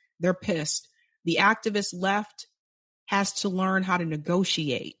 $18. They're pissed. The activist left has to learn how to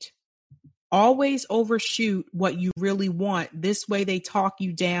negotiate. Always overshoot what you really want. This way they talk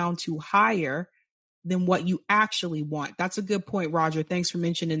you down to higher than what you actually want. That's a good point, Roger. Thanks for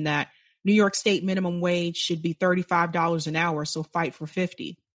mentioning that. New York State minimum wage should be $35 an hour, so fight for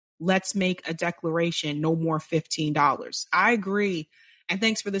 $50. Let's make a declaration, no more $15. I agree. And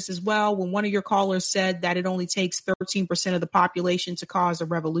thanks for this as well. When one of your callers said that it only takes 13% of the population to cause a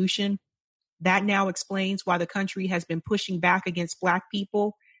revolution, that now explains why the country has been pushing back against Black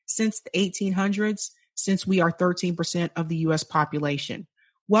people since the 1800s, since we are 13% of the U.S. population.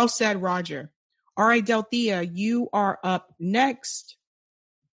 Well said, Roger. All right, Delthea, you are up next.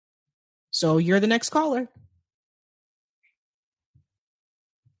 So you're the next caller.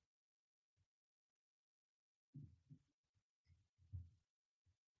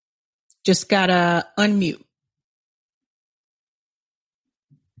 Just gotta unmute.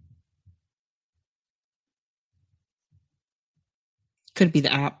 Could be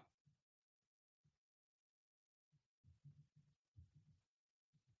the app.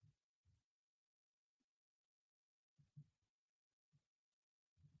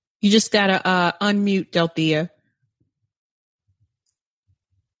 You just gotta unmute, Delthea. Let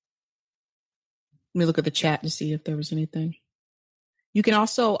me look at the chat to see if there was anything. You can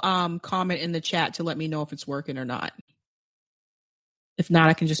also comment in the chat to let me know if it's working or not. If not,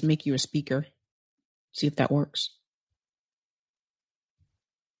 I can just make you a speaker. See if that works.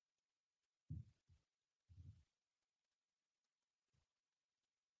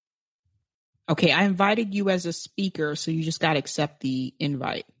 Okay, I invited you as a speaker, so you just got to accept the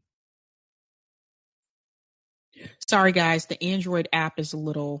invite. Sorry, guys, the Android app is a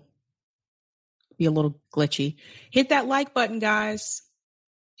little glitchy. Hit that like button, guys.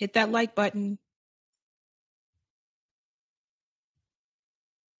 Hit that like button.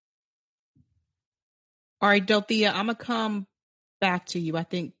 All right, Dorothea, I'm going to come back to you. I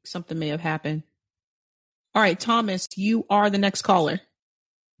think something may have happened. All right, Thomas, you are the next caller.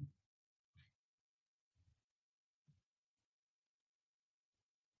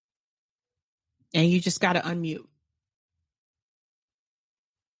 And you just got to unmute.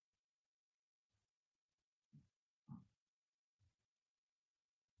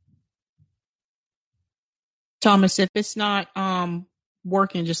 Thomas, if it's not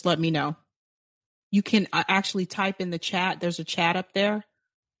working, just let me know. You can actually type in the chat. There's a chat up there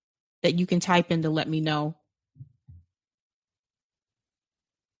that you can type in to let me know.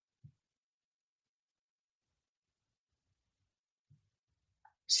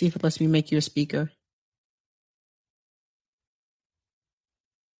 See if it lets me make you a speaker.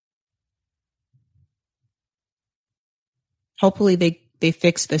 Hopefully they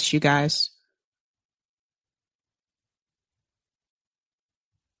fix this, you guys.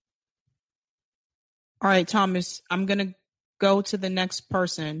 All right, Thomas, I'm going to go to the next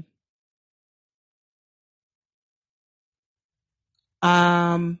person.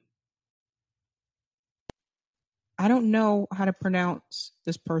 I don't know how to pronounce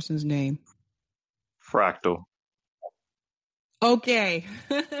this person's name. Fractal. Okay.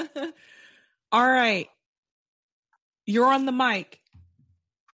 All right. You're on the mic.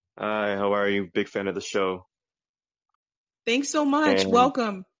 Hi, how are you? Big fan of the show. Thanks so much. And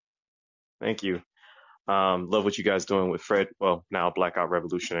welcome. Thank you. Love what you guys doing with Fred. Well, now Blackout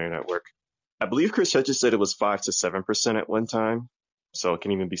Revolutionary Network. I believe Chris Hedges said it was 5 to 7% at one time, so it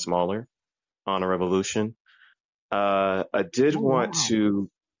can even be smaller on a revolution. I did want to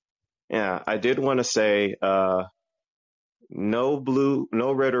say, no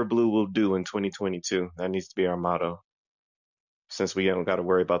red or blue will do in 2022. That needs to be our motto. Since we don't got to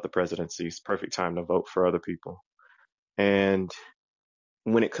worry about the presidency, it's perfect time to vote for other people. And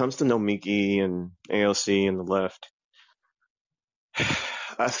when it comes to Nomiki and AOC and the left,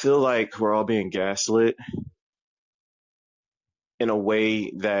 I feel like we're all being gaslit in a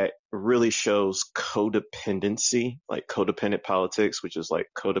way that really shows codependency, like codependent politics, which is like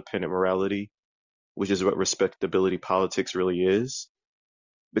codependent morality, which is what respectability politics really is.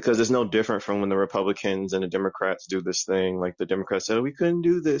 Because it's no different from when the Republicans and the Democrats do this thing. Like the Democrats said, we couldn't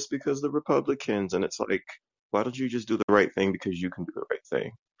do this because the Republicans. And it's like, why don't you just do the right thing because you can do the right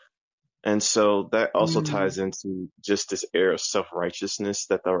thing? And so that also ties into just this air of self-righteousness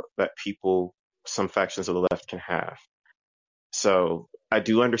that people, some factions of the left can have. So I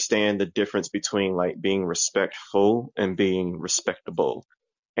do understand the difference between like being respectful and being respectable.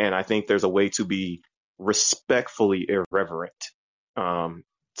 And I think there's a way to be respectfully irreverent.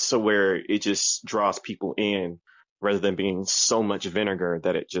 So where it just draws people in rather than being so much vinegar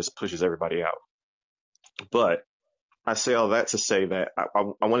that it just pushes everybody out. But I say all that to say that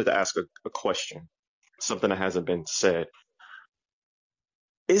I wanted to ask a question, something that hasn't been said.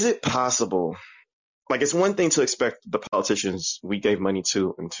 Is it possible, like it's one thing to expect the politicians we gave money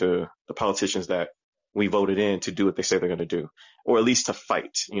to and to the politicians that we voted in to do what they say they're going to do, or at least to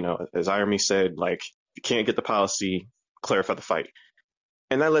fight, as Iremy said, like if you can't get the policy, clarify the fight.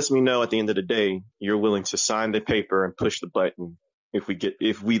 And that lets me know at the end of the day, you're willing to sign the paper and push the button if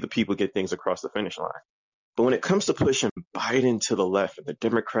we the people get things across the finish line. But when it comes to pushing Biden to the left and the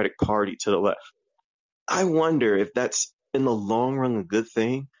Democratic Party to the left, I wonder if that's in the long run a good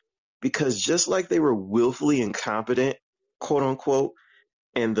thing, because just like they were willfully incompetent, quote unquote,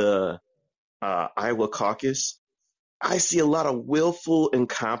 in the Iowa caucus, I see a lot of willful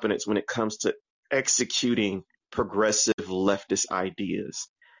incompetence when it comes to executing progressive leftist ideas,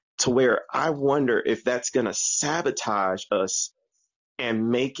 to where I wonder if that's going to sabotage us and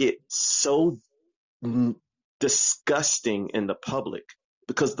make it so disgusting in the public.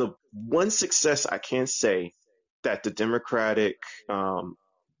 Because the one success I can say that the Democratic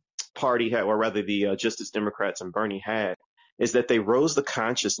Party had, or rather the Justice Democrats and Bernie had, is that they rose the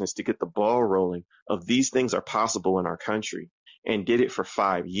consciousness to get the ball rolling of these things are possible in our country, and did it for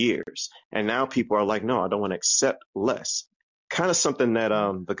 5 years. And now people are like, no, I don't want to accept less. Kind of something that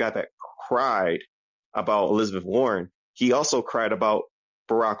the guy that cried about Elizabeth Warren, he also cried about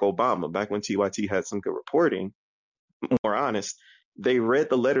Barack Obama. Back when TYT had some good reporting, more honest, they read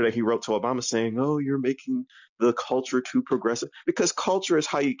the letter that he wrote to Obama saying, oh, you're making the culture too progressive, because culture is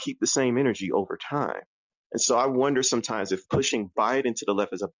how you keep the same energy over time. And so I wonder sometimes if pushing Biden to the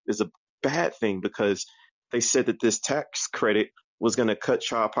left is a bad thing, because they said that this tax credit was going to cut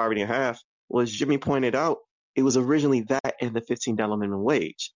child poverty in half. Well, as Jimmy pointed out, it was originally that and the $15 minimum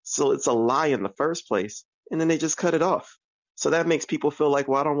wage. So it's a lie in the first place. And then they just cut it off. So that makes people feel like,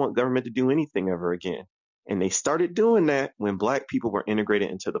 well, I don't want government to do anything ever again. And they started doing that when Black people were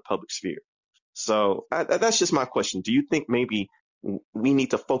integrated into the public sphere. So that's just my question. Do you think maybe we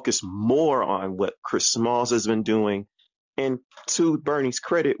need to focus more on what Chris Smalls has been doing? And to Bernie's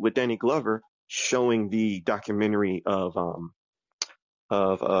credit, with Danny Glover showing the documentary of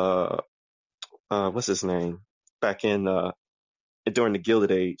what's his name back in during the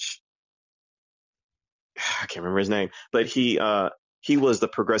Gilded Age. I can't remember his name, but he was the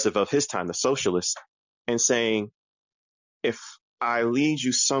progressive of his time, the socialist, and saying, if I lead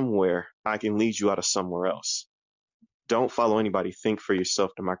you somewhere, I can lead you out of somewhere else. Don't follow anybody. Think for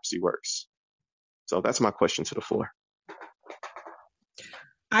yourself. Democracy works. So that's my question to the floor.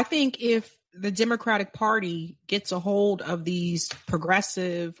 I think if the Democratic Party gets a hold of these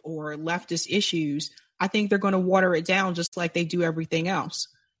progressive or leftist issues, I think they're going to water it down just like they do everything else.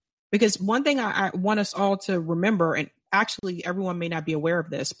 Because one thing I want us all to remember, and actually everyone may not be aware of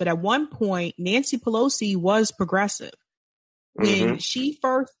this, but at one point, Nancy Pelosi was progressive. When she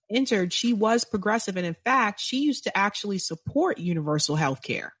first entered, she was progressive. And in fact, she used to actually support universal health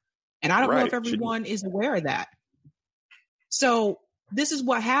care. And I don't know if everyone is aware of that. So this is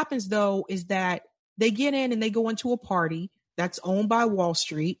what happens, though, is that they get in and they go into a party that's owned by Wall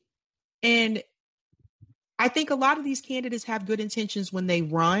Street. And I think a lot of these candidates have good intentions when they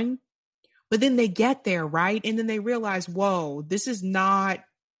run, but then they get there, right? And then they realize, whoa, this is not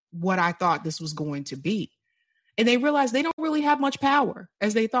what I thought this was going to be. And they realize they don't really have much power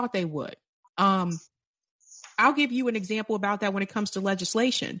as they thought they would. I'll give you an example about that when it comes to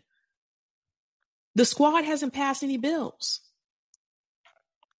legislation. The squad hasn't passed any bills.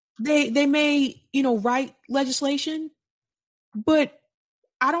 They may, write legislation, but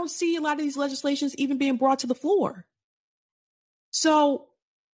I don't see a lot of these legislations even being brought to the floor. So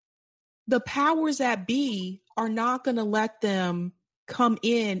the powers that be are not going to let them come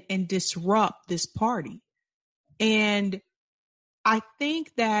in and disrupt this party. And I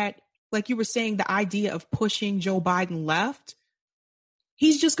think that, like you were saying, the idea of pushing Joe Biden left,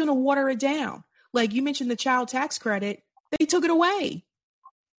 he's just going to water it down. Like you mentioned the child tax credit, they took it away.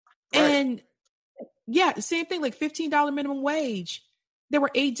 Right. And yeah, the same thing, like $15 minimum wage. There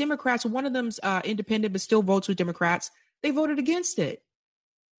were 8 Democrats. One of them's independent, but still votes with Democrats. They voted against it.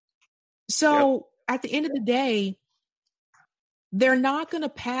 So at the end of the day, they're not going to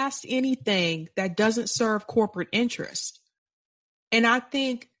pass anything that doesn't serve corporate interest. And I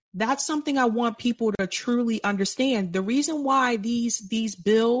think that's something I want people to truly understand. The reason why these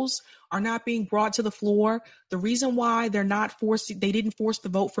bills are not being brought to the floor, the reason why they didn't force the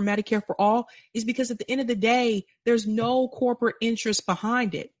vote for Medicare for all, is because at the end of the day, there's no corporate interest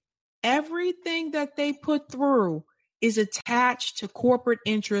behind it. Everything that they put through is attached to corporate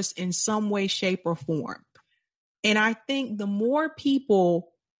interest in some way, shape, or form. And I think the more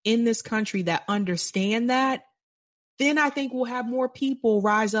people in this country that understand that, then I think we'll have more people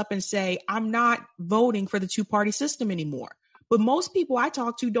rise up and say, I'm not voting for the 2-party system anymore. But most people I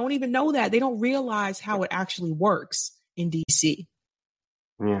talk to don't even know that. They don't realize how it actually works in DC.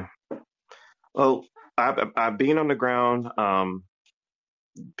 Yeah. Well, I being on the ground,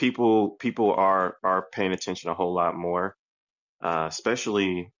 people are paying attention a whole lot more,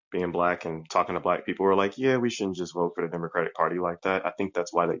 especially being Black and talking to Black people who are like, yeah, we shouldn't just vote for the Democratic Party like that. I think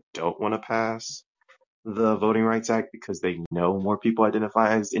that's why they don't want to pass the Voting Rights Act, because they know more people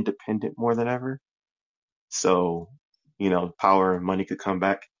identify as independent more than ever. So, power and money could come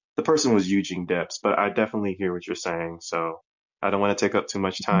back. The person was Eugene Debs, but I definitely hear what you're saying. So I don't want to take up too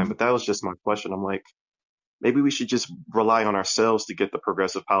much time, but that was just my question. I'm like, maybe we should just rely on ourselves to get the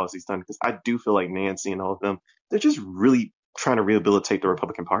progressive policies done, because I do feel like Nancy and all of them, they're just really trying to rehabilitate the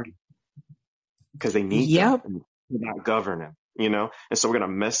Republican Party because they need them to not govern them, And so we're going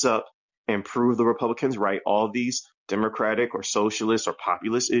to mess up and prove the Republicans right. All these Democratic or socialist or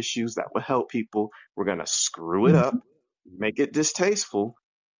populist issues that will help people, we're going to screw it up, make it distasteful,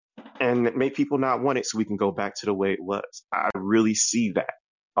 and make people not want it so we can go back to the way it was. I really see that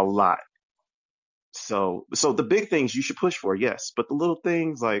a lot. So the big things you should push for, yes, but the little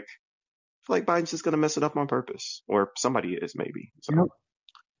things, like, I feel like Biden's just going to mess it up on purpose, or somebody is maybe. So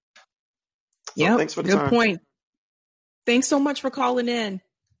thanks for the time. Good point. Thanks so much for calling in.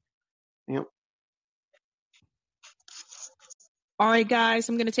 Yep. All right, guys,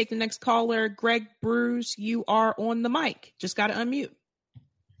 I'm going to take the next caller. Greg Bruce, you are on the mic. Just got to unmute.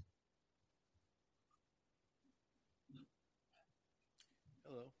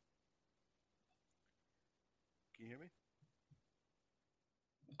 Hello. Can you hear me?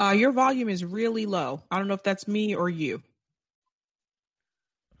 Your volume is really low. I don't know if that's me or you.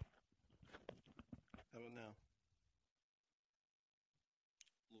 How about now?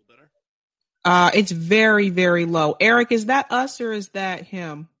 A little better? It's very, very low. Eric, is that us or is that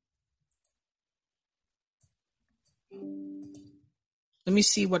him? Let me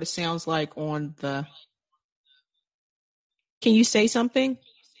see what it sounds like on the. Can you say something?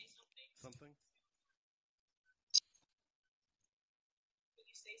 Something?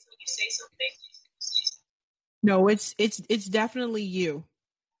 No, it's definitely you.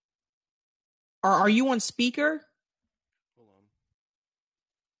 Are you on speaker? Hold on.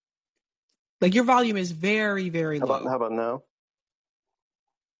 Like your volume is very, very low. How about now?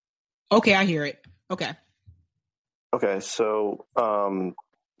 Okay, I hear it. Okay. Okay, so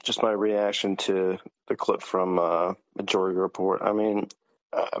just my reaction to the clip from Majority Report. I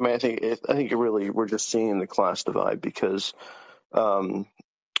think it really we're just seeing the class divide because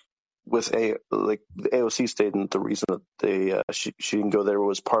with the AOC stating that the reason that she didn't go there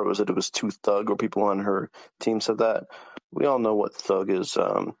was that it was too thug, or people on her team said that. We all know what thug is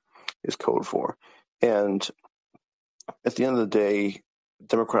code for, and at the end of the day, the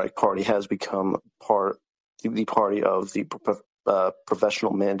Democratic Party has become the party of the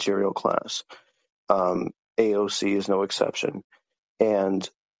professional managerial class. AOC is no exception, and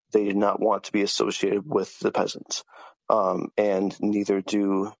they did not want to be associated with the peasants, and neither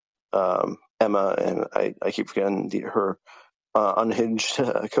do Emma, and I keep forgetting her unhinged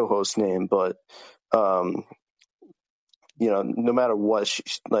co-host name, but no matter what,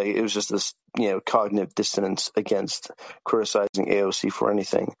 it was just this cognitive dissonance against criticizing AOC for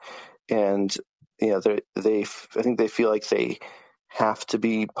anything, and I think they feel like they have to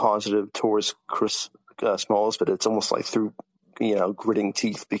be positive towards Chris Smalls, but it's almost like through gritting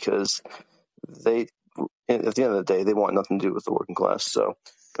teeth, because they at the end of the day they want nothing to do with the working class. So I'm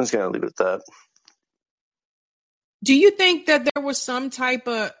just gonna leave it at that. Do you think that there was some type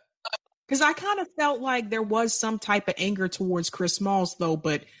of, because I kind of felt like there was some type of anger towards Chris Smalls, though,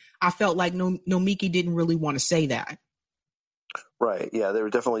 but I felt like Nomiki didn't really want to say that. Right. Yeah, they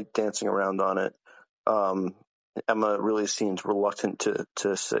were definitely dancing around on it. Emma really seemed reluctant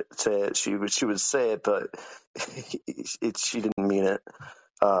to say it. She would say it, but she didn't mean it.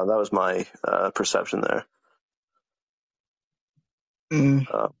 That was my perception there.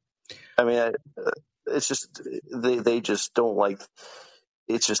 It's just they just don't like.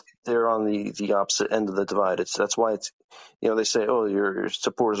 It's just they're on the opposite end of the divide. That's why they say, oh, your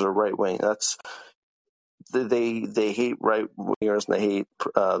supporters are right wing. That's they hate right wingers, and they hate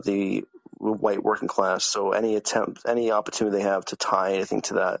the white working class. So any opportunity they have to tie anything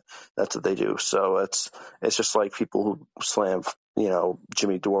to that, that's what they do. So it's just like people who slam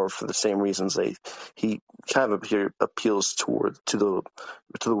Jimmy Dore for the same reasons. He kind of appeals to the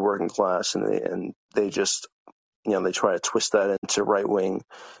working class, and they just they try to twist that into right wing,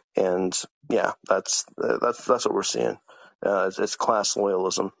 and yeah, that's what we're seeing. It's class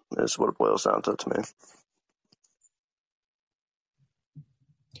loyalism is what it boils down to me.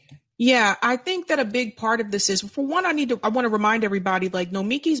 Yeah, I think that a big part of this is, for one, I want to remind everybody, like,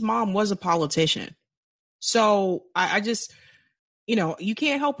 Nomiki's mom was a politician. So I just, you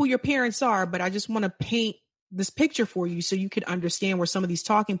can't help who your parents are, but I just want to paint this picture for you so you can understand where some of these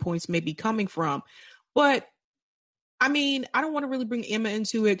talking points may be coming from. But I don't want to really bring Emma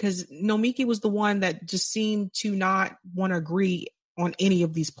into it, because Nomiki was the one that just seemed to not want to agree on any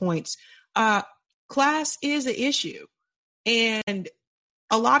of these points. Class is an issue. And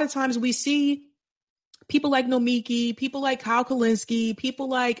a lot of times we see people like Nomiki, people like Kyle Kulinski, people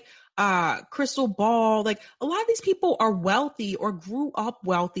like Crystal Ball. Like, a lot of these people are wealthy or grew up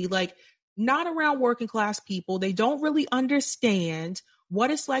wealthy, like not around working class people. They don't really understand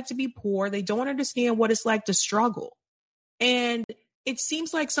what it's like to be poor. They don't understand what it's like to struggle. And it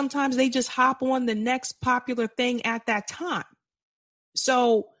seems like sometimes they just hop on the next popular thing at that time.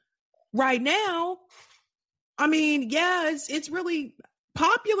 So right now, it's really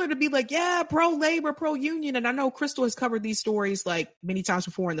popular to be like, yeah, pro-labor, pro-union. And I know Crystal has covered these stories like many times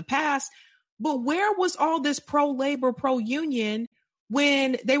before in the past, but where was all this pro-labor, pro-union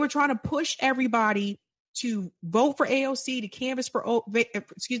when they were trying to push everybody to vote for AOC, to canvass for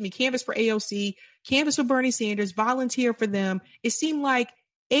AOC, canvass for Bernie Sanders, volunteer for them? It seemed like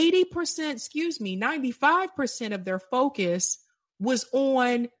 95% of their focus was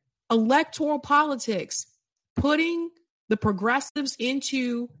on electoral politics, putting the progressives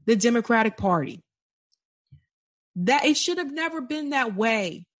into the Democratic Party. That it should have never been that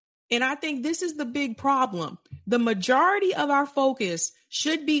way. And I think this is the big problem. The majority of our focus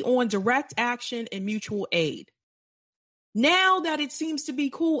should be on direct action and mutual aid. Now that it seems to be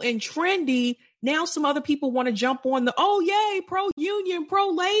cool and trendy, now some other people want to jump on the, oh, yay, pro-union,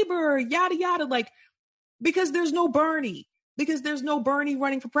 pro-labor, yada, yada, like, because there's no Bernie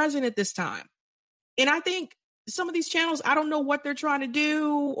running for president this time. And I think some of these channels, I don't know what they're trying to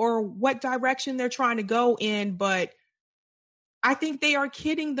do or what direction they're trying to go in, but I think they are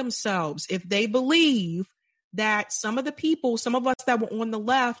kidding themselves if they believe that some of the people, some of us that were on the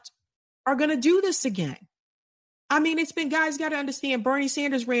left, are going to do this again. I mean, it's been, guys got to understand, Bernie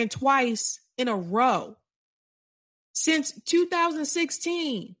Sanders ran twice in a row since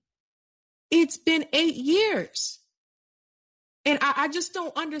 2016. It's been 8 years. And I just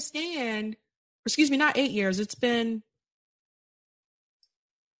don't understand. Excuse me, not 8 years. It's been,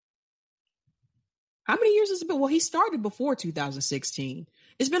 how many years has it been? Well, he started before 2016.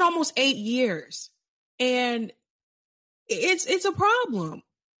 It's been almost 8 years. And it's a problem.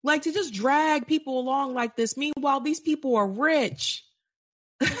 Like, to just drag people along like this. Meanwhile, these people are rich.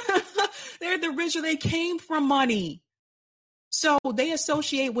 They're the richer. They came from money. So they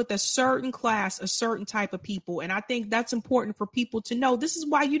associate with a certain class, a certain type of people. And I think that's important for people to know. This is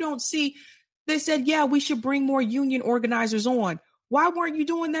why you don't see, they said, yeah, we should bring more union organizers on. Why weren't you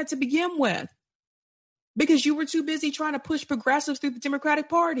doing that to begin with? Because you were too busy trying to push progressives through the Democratic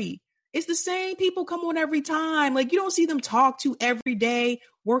Party. It's the same people come on every time. Like, you don't see them talk to everyday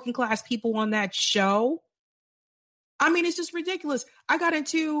working class people on that show. I mean, it's just ridiculous. I got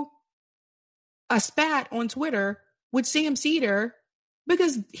into a spat on Twitter with Sam Seder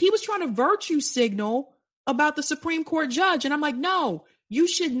because he was trying to virtue signal about the Supreme Court judge. And I'm like, no, you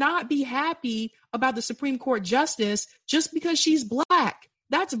should not be happy about the Supreme Court justice just because she's black.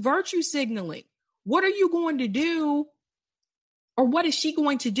 That's virtue signaling. What are you going to do, or what is she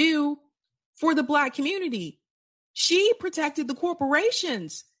going to do for the black community? She protected the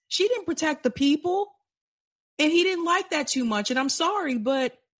corporations. She didn't protect the people. And he didn't like that too much. And I'm sorry,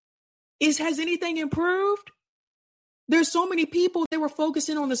 but has anything improved? There's so many people, they were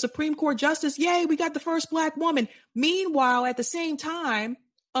focusing on the Supreme Court justice. Yay, we got the first black woman. Meanwhile, at the same time,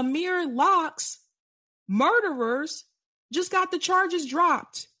 Amir Locke's murderers just got the charges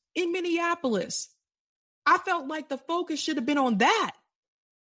dropped in Minneapolis. I felt like the focus should have been on that.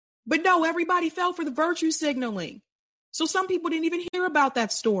 But no, everybody fell for the virtue signaling. So some people didn't even hear about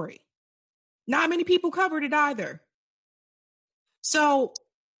that story. Not many people covered it either. So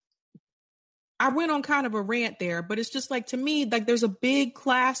I went on kind of a rant there, but it's just like, to me, like there's a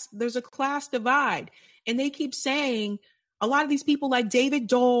class divide. And they keep saying, a lot of these people like David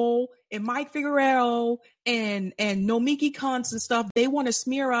Dole and Mike Figueroa and Nomiki Kunst and stuff, they want to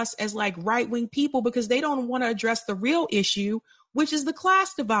smear us as like right-wing people because they don't want to address the real issue, which is the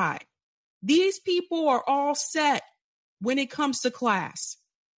class divide. These people are all set when it comes to class.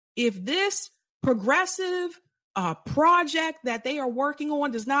 If this progressive project that they are working on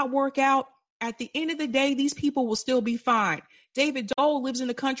does not work out, at the end of the day, these people will still be fine. David Dole lives in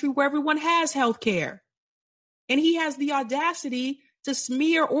a country where everyone has health care. And he has the audacity to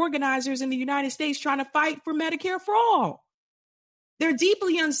smear organizers in the United States trying to fight for Medicare for all. They're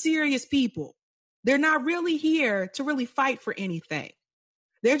deeply unserious people. They're not really here to really fight for anything.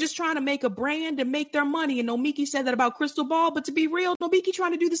 They're just trying to make a brand and make their money. And Nomiki said that about Crystal Ball, but to be real, Nomiki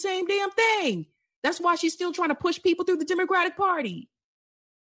trying to do the same damn thing. That's why she's still trying to push people through the Democratic Party.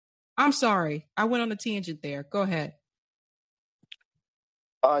 I'm sorry. I went on a tangent there. Go ahead.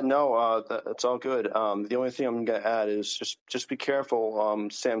 No, that's all good. The only thing I'm going to add is just be careful.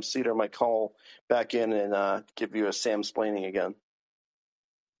 Sam Seder might call back in and give you a Sam-splaining again.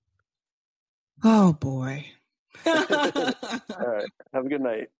 Oh, boy. All right. Have a good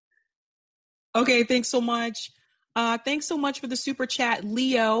night. Okay, thanks so much. Thanks so much for the super chat.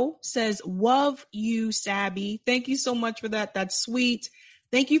 Leo says, love you, Sabby. Thank you so much for that. That's sweet.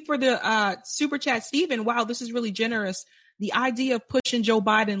 Thank you for the super chat, Stephen. Wow, this is really generous. The idea of pushing Joe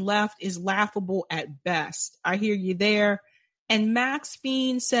Biden left is laughable at best. I hear you there. And Max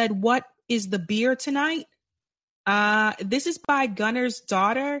Bean said, what is the beer tonight? This is by Gunner's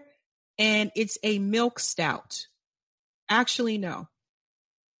Daughter, and it's a milk stout. Actually, no.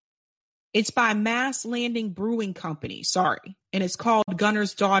 It's by Mass Landing Brewing Company. Sorry. And it's called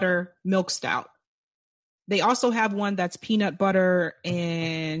Gunner's Daughter Milk Stout. They also have one that's peanut butter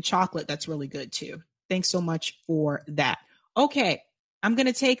and chocolate. That's really good too. Thanks so much for that. Okay. I'm going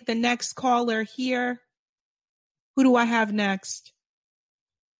to take the next caller here. Who do I have next?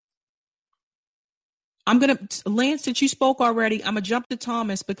 Lance, since you spoke already, I'm going to jump to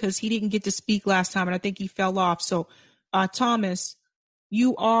Thomas because he didn't get to speak last time and I think he fell off. So, Thomas,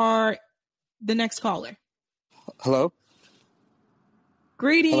 you are the next caller. Hello?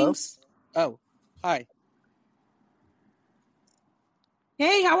 Greetings. Hello? Oh, hi.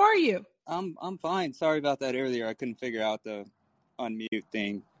 Hey, how are you? I'm fine. Sorry about that earlier. I couldn't figure out the unmute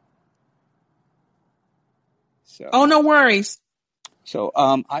thing. So. Oh, no worries. So,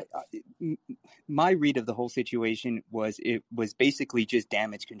 my read of the whole situation was it was basically just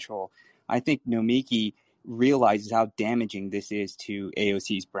damage control. I think Nomiki realizes how damaging this is to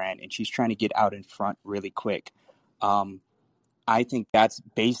AOC's brand, and she's trying to get out in front really quick. I think that's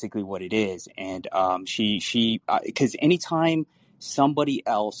basically what it is. And because anytime somebody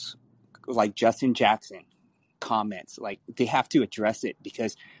else like Justin Jackson comments, like, they have to address it,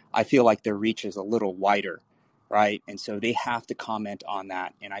 because I feel like their reach is a little wider, right? And so they have to comment on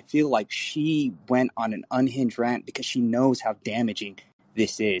that. And I feel like she went on an unhinged rant because she knows how damaging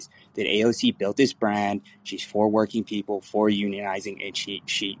this is, that AOC built this brand. She's for working people, for unionizing, and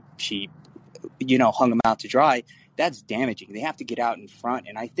she hung them out to dry. That's damaging. They have to get out in front.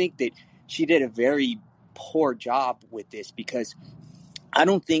 And I think that she did a very poor job with this, because I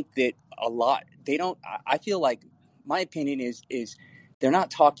don't think that I feel like, my opinion is they're not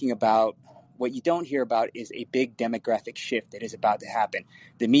talking about, what you don't hear about is a big demographic shift that is about to happen.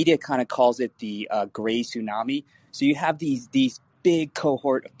 The media kind of calls it the gray tsunami. So you have these big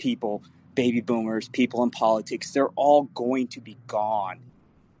cohort of people, baby boomers, people in politics, they're all going to be gone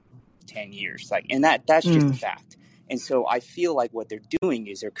 10 years. And that's just a fact. And so I feel like what they're doing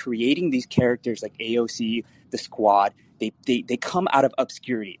is they're creating these characters like AOC, the Squad. They come out of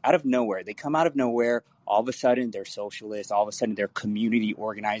obscurity, out of nowhere. They come out of nowhere. All of a sudden, they're socialists. All of a sudden, they're community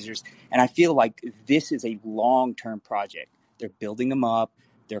organizers. And I feel like this is a long-term project. They're building them up.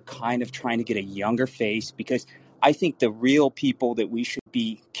 They're kind of trying to get a younger face, because I think the real people that we should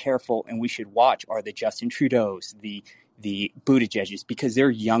be careful and we should watch are the Justin Trudeaus, the Buttigiegs, because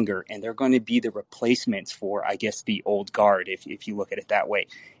they're younger and they're going to be the replacements for, I guess, the old guard, if you look at it that way.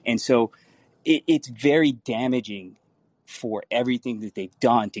 And so it's very damaging for everything that they've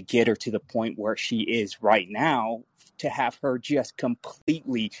done to get her to the point where she is right now, to have her just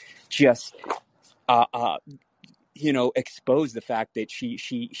completely expose the fact that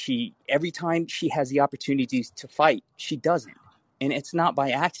she every time she has the opportunities to fight, she doesn't. And it's not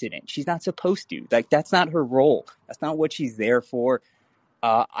by accident. She's not supposed to. Like, that's not her role. That's not what she's there for.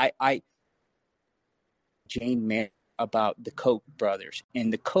 Jane Mayer about the Koch brothers.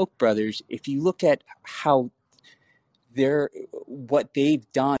 And the Koch brothers, if you look at how what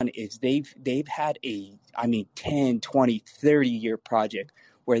they've done is they've had a 10, 20, 30 year project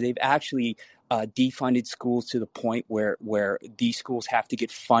where they've actually defunded schools to the point where these schools have to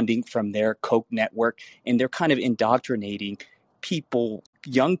get funding from their Koch network, and they're kind of indoctrinating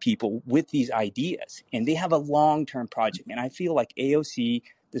young people with these ideas, and they have a long-term project. And I feel like AOC,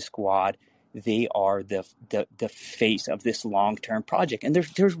 the Squad, they are the face of this long-term project, and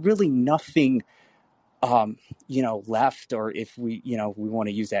there's really nothing left, or if we want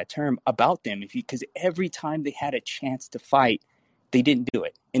to use that term, about them, because every time they had a chance to fight, they didn't do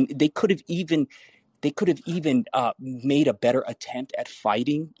it. And they could have even made a better attempt at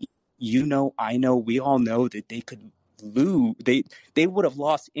fighting. I know, we all know that they could lose. They would have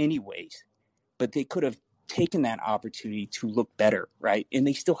lost anyways, but they could have taken that opportunity to look better, right? And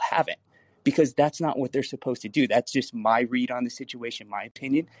they still haven't, because that's not what they're supposed to do. That's just my read on the situation, my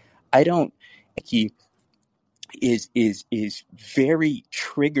opinion. I don't. He is very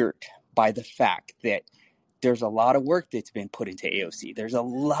triggered by the fact that there's a lot of work that's been put into AOC. There's a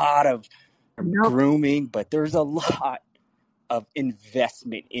lot of grooming, but there's a lot of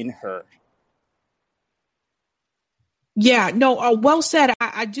investment in her. Yeah, no, well said.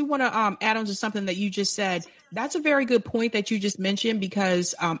 I do want to add on to something that you just said. That's a very good point that you just mentioned,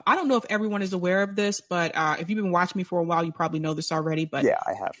 because I don't know if everyone is aware of this, but if you've been watching me for a while, you probably know this already. But yeah,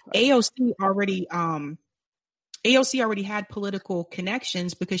 I have. AOC already had political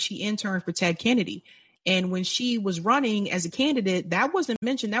connections because she interned for Ted Kennedy. And when she was running as a candidate, that wasn't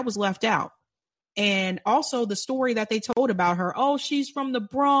mentioned. That was left out. And also the story that they told about her, she's from the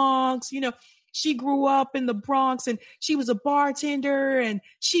Bronx, she grew up in the Bronx and she was a bartender and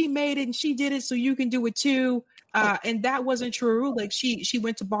she made it and she did it, so you can do it too. And that wasn't true. Like, she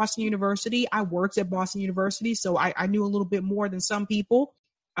went to Boston University. I worked at Boston University, so I knew a little bit more than some people.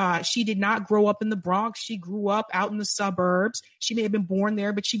 She did not grow up in the Bronx. She grew up out in the suburbs. She may have been born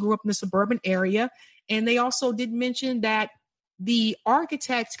there, but she grew up in the suburban area. And they also did mention that the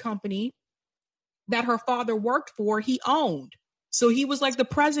architect company that her father worked for, he owned. So he was like the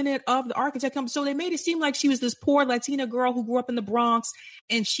president of the architect company. So they made it seem like she was this poor Latina girl who grew up in the Bronx,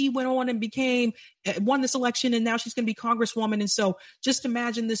 and she went on and won this election, and now she's going to be Congresswoman. And so just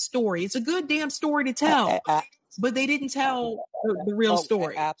imagine this story. It's a good damn story to tell, but they didn't tell the real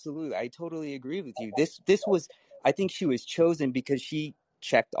story. Absolutely. I totally agree with you. This was, I think she was chosen because she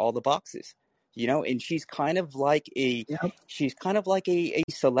checked all the boxes. And she's kind of like a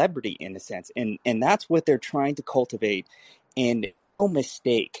celebrity in a sense. And that's what they're trying to cultivate. And no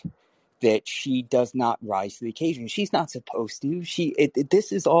mistake that she does not rise to the occasion. She's not supposed to.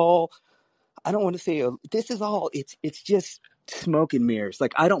 This is all I don't want to say this is all. It's just smoke and mirrors.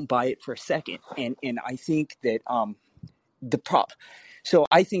 Like I don't buy it for a second, and I think that the prop. So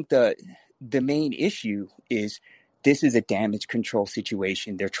I think the main issue is this is a damage control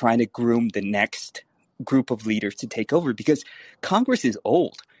situation. They're trying to groom the next group of leaders to take over because Congress is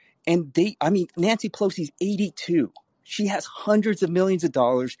old, and Nancy Pelosi's 82. She has hundreds of millions of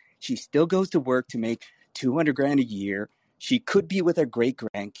dollars. She still goes to work to make $200,000 a year. She could be with her great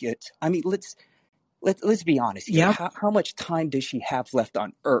grandkids. I mean, let's be honest here. Yep. How much time does she have left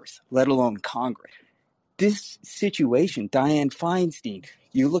on Earth, let alone Congress? This situation, Dianne Feinstein,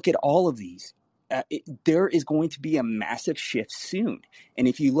 you look at all of these, there is going to be a massive shift soon. And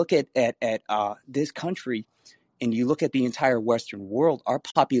if you look at this country and you look at the entire Western world, our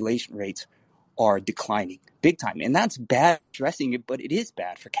population rates are declining big time. And that's bad stressing it, but it is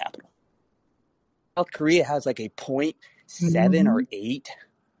bad for capital. South Korea has like a 0.7 or 8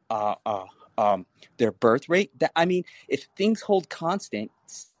 their birth rate. If things hold constant,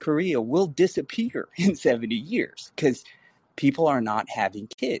 Korea will disappear in 70 years because people are not having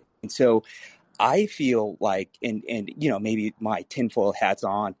kids. And so I feel like, and maybe my tinfoil hat's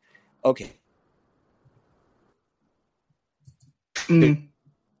on. Okay.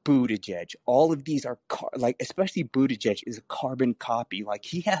 Buttigieg, all of these are especially Buttigieg is a carbon copy. Like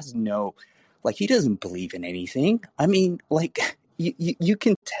he doesn't believe in anything. I mean, you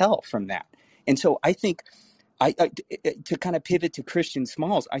can tell from that. And so I think to kind of pivot to Christian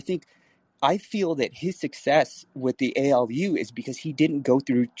Smalls, I feel that his success with the ALU is because he didn't go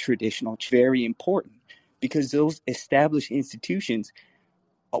through traditional. Very important because those established institutions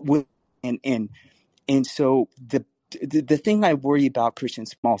will and so the thing I worry about Christian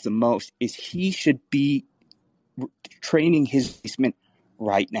Smalls the most is he should be training his policemen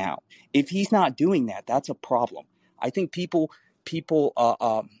right now. If he's not doing that, that's a problem. I think people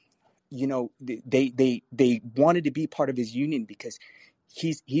they wanted to be part of his union because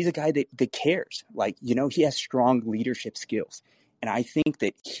he's a guy that cares. He has strong leadership skills. And I think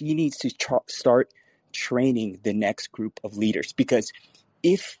that he needs to start training the next group of leaders, because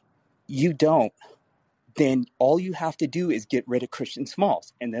if you don't, then all you have to do is get rid of Christian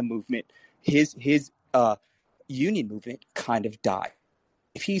Smalls, and the movement, his union movement, kind of die.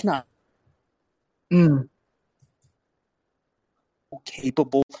 If he's not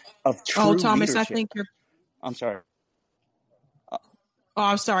capable of true Thomas, leadership, I think you're. I'm sorry.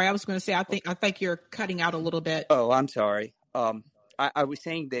 I'm sorry. I was going to say I think you're cutting out a little bit. Oh, I'm sorry. I was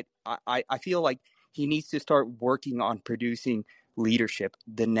saying that I feel like he needs to start working on producing leadership,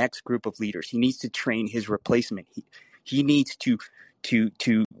 the next group of leaders. He needs to train his replacement. He needs to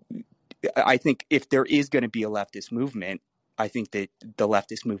I think if there is going to be a leftist movement, I think that the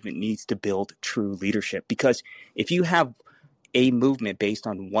leftist movement needs to build true leadership, because if you have a movement based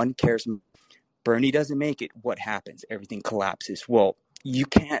on one charisma, Bernie doesn't make it, what happens? Everything collapses. Well, you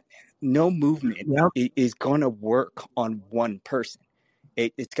can't. No movement is going to work on one person.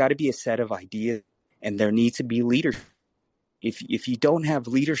 It's got to be a set of ideas, and there needs to be leadership. If you don't have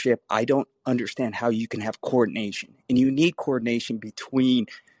leadership, I don't understand how you can have coordination. And you need coordination between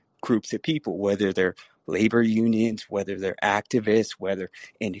groups of people, whether they're labor unions, whether they're activists,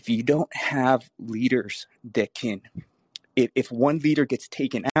 and if you don't have leaders that can, if one leader gets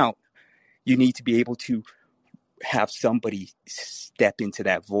taken out, you need to be able to have somebody step into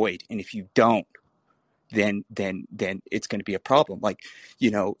that void. And if you don't, then it's going to be a problem. Like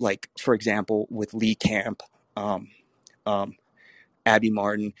for example, with Lee Camp, Abby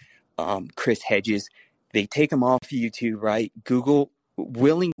Martin, Chris Hedges, they take them off YouTube, right? Google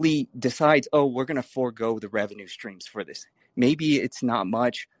willingly decides, we're going to forego the revenue streams for this. Maybe it's not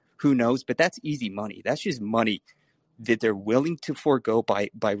much, who knows, but that's easy money. That's just money that they're willing to forego by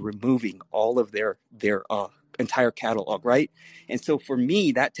removing all of their entire catalog, right? And so for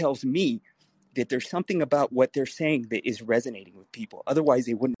me, that tells me that there's something about what they're saying that is resonating with people. Otherwise,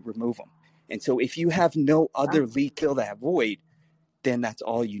 they wouldn't remove them. And so if you have no other lead fill that void, then that's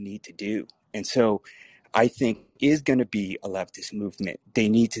all you need to do. And so I think is going to be a leftist movement. They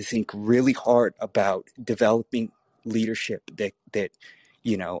need to think really hard about developing leadership that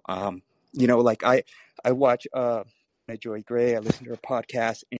like I watch Joy Gray. I listened to her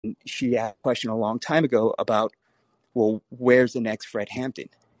podcast, and she asked a question a long time ago about, well, where's the next Fred Hampton?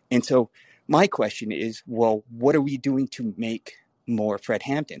 And so my question is, well, what are we doing to make more Fred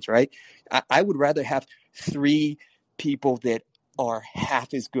Hamptons, right? I would rather have 3 people that are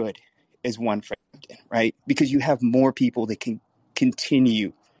half as good as one Fred Hampton, right? Because you have more people that can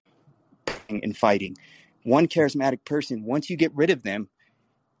continue and fighting. One charismatic person, once you get rid of them,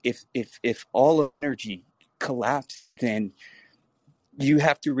 if all of energy collapse, then you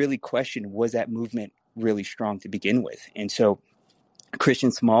have to really question, was that movement really strong to begin with? And so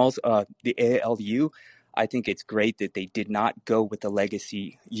Christian Smalls, the ALU, I think it's great that they did not go with the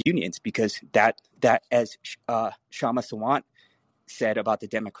legacy unions, because that as Shama Sawant said about the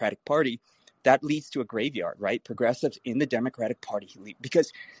Democratic Party, that leads to a graveyard, right? Progressives in the Democratic Party,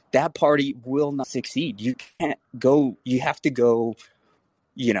 because that party will not succeed. You can't go, you have to go,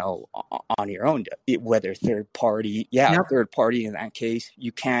 on your own, whether third party, third party in that case,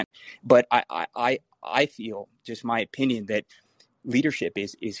 you can't. But I feel, just my opinion, that leadership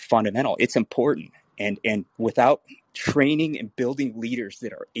is fundamental. It's important. And without training and building leaders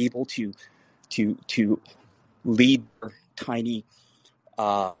that are able to lead their tiny,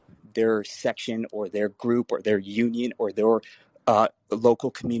 their section or their group or their union or their local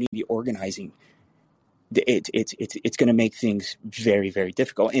community organizing, it's going to make things very, very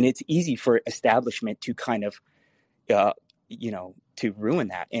difficult. And it's easy for establishment to kind of, to ruin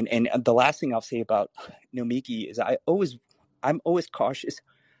that. And the last thing I'll say about Nomiki is I'm always cautious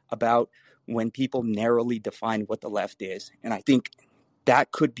about when people narrowly define what the left is. And I think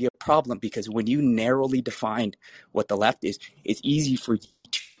that could be a problem, because when you narrowly define what the left is, it's easy for you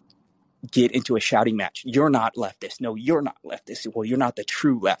to get into a shouting match. You're not leftist. No, you're not leftist. Well, you're not the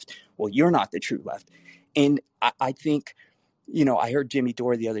true left. Well, you're not the true left. And I think, I heard Jimmy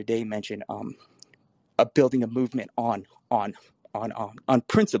Dore the other day mention building a movement on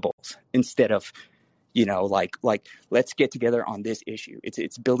principles instead of, like let's get together on this issue.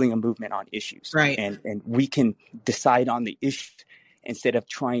 It's building a movement on issues, right? And we can decide on the issue instead of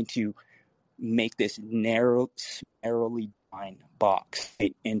trying to make this narrowly defined box.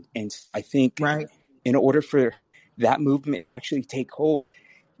 Right? And I think, right, in order for that movement to actually take hold,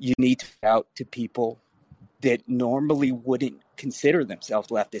 you need to reach out to people that normally wouldn't consider themselves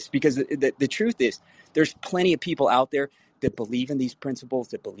leftists, because the truth is, there's plenty of people out there that believe in these principles,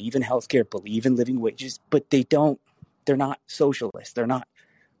 that believe in healthcare, believe in living wages, but they're not socialists. They're not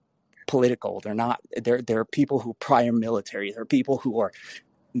political. They're people who prior military. There are people who are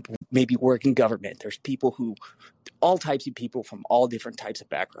maybe work in government. There's all types of people from all different types of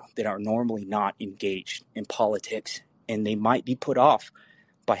backgrounds that are normally not engaged in politics, and they might be put off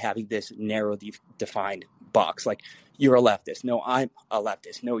by having this narrowly defined box. Like, you're a leftist. No, I'm a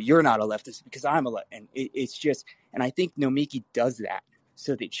leftist. No, you're not a leftist because I'm a leftist. And it's just, and I think Nomiki does that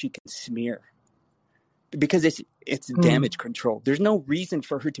so that she can smear, because it's damage control. There's no reason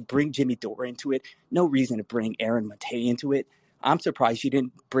for her to bring Jimmy Dore into it. No reason to bring Aaron Matei into it. I'm surprised she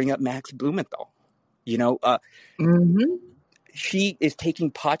didn't bring up Max Blumenthal. She is taking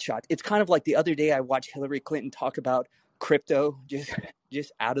pot shots. It's kind of like the other day I watched Hillary Clinton talk about crypto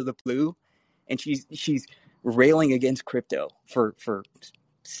just out of the blue, and she's railing against crypto for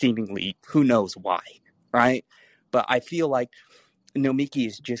seemingly who knows why, right? But I feel like Nomiki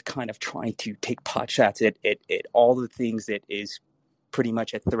is just kind of trying to take pot shots at all the things that is pretty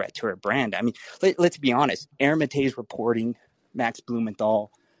much a threat to her brand. I mean, let's be honest. Aaron Matei's reporting, Max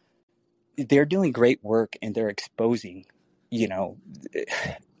Blumenthal, they're doing great work, and they're exposing, certain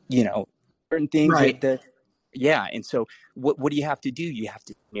things, right. And so what do you have to do? You have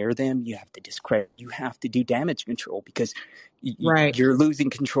to smear them. You have to discredit. You have to do damage control, because you're losing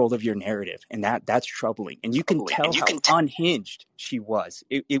control of your narrative, and that's troubling. And you can tell how unhinged she was.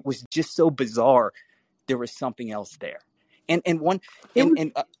 It was just so bizarre. There was something else there, it was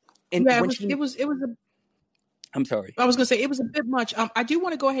a. I'm sorry. I was going to say it was a bit much. I do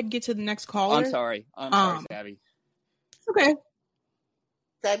want to go ahead and get to the next caller. I'm sorry, Savvy. Okay.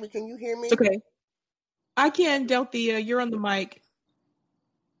 Savvy, can you hear me? It's okay. I can, Delthea. You're on the mic.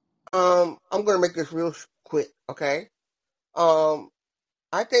 I'm going to make this real quick, okay? I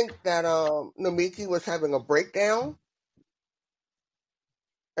think that Nomiki was having a breakdown.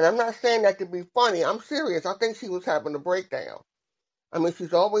 And I'm not saying that to be funny. I'm serious. I think she was having a breakdown. I mean,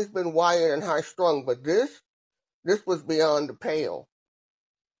 she's always been wired and high-strung, but this was beyond the pale.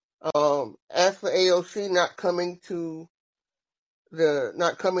 As for AOC not coming, to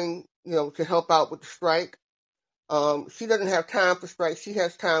help out with the strike, she doesn't have time for strikes. She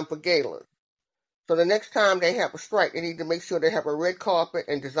has time for galas. So the next time they have a strike, they need to make sure they have a red carpet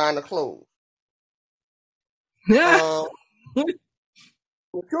and designer clothes. She'll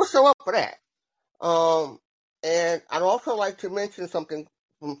show up for that. And I'd also like to mention something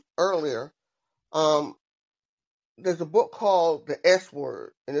from earlier. There's a book called The S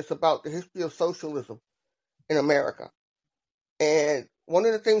Word, and it's about the history of socialism in America. And one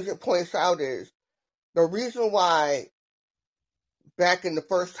of the things it points out is the reason why back in the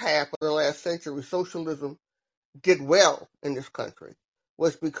first half of the last century, socialism did well in this country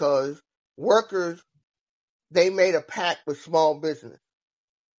was because workers they made a pact with small business.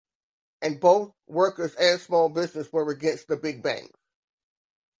 And both workers and small business were against the big banks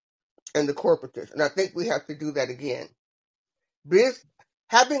and the corporatists. And I think we have to do that again.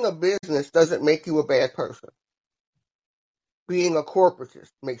 Having a business doesn't make you a bad person. Being a corporatist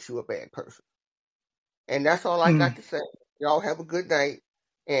makes you a bad person. And that's all I got to say. Y'all have a good night,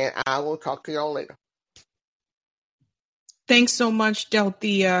 and I will talk to y'all later. Thanks so much,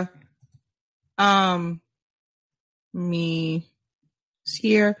 Delthea. Me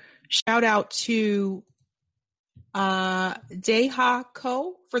here. Shout out to Deha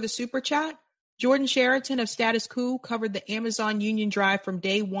Ko for the super chat. Jordan Sheraton of Status Quo covered the Amazon Union Drive from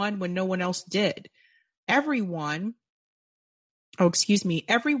day one when no one else did. Everyone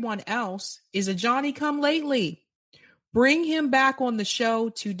else is a Johnny come lately. Bring him back on the show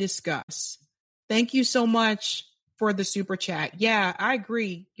to discuss. Thank you so much for the super chat. Yeah, I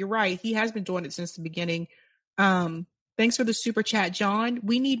agree. You're right. He has been doing it since the beginning. Thanks for the super chat, John.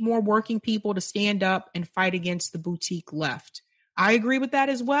 We need more working people to stand up and fight against the boutique left. I agree with that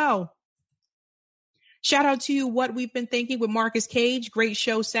as well. Shout out to What We've Been Thinking with Marcus Cage. Great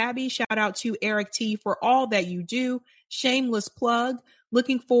show, Sabby. Shout out to Eric T for all that you do. Shameless plug.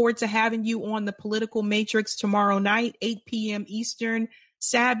 Looking forward to having you on the Political Matrix tomorrow night, 8 p.m. Eastern.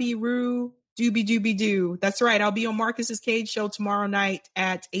 Sabby Roo, doobie doobie doo. That's right. I'll be on Marcus's Cage show tomorrow night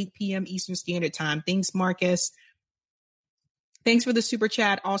at 8 p.m. Eastern Standard Time. Thanks, Marcus. Thanks for the super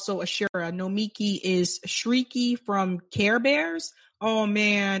chat. Also, Ashura. Nomiki is Shrieky from Care Bears. Oh,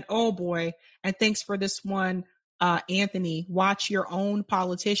 man. Oh, boy. And thanks for this one, Anthony. Watch Your Own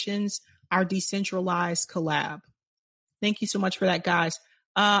Politicians, our decentralized collab. Thank you so much for that, guys.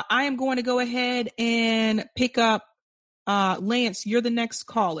 I am going to go ahead and pick up Lance. You're the next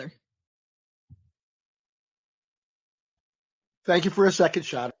caller. Thank you for a second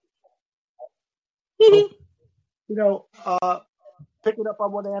shot. Picking up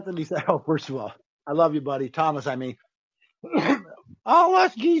on what Anthony said. Oh, first of all, I love you, buddy. Thomas, I mean. All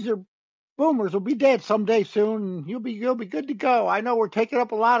us geezer boomers will be dead someday soon, and you'll be good to go. I know we're taking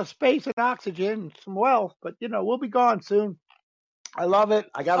up a lot of space and oxygen and some wealth, but we'll be gone soon. I love it.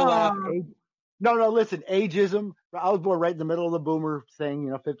 I gotta laugh. No, listen, ageism. I was born right in the middle of the boomer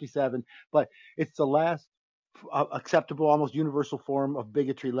thing, 57, but it's the last acceptable, almost universal form of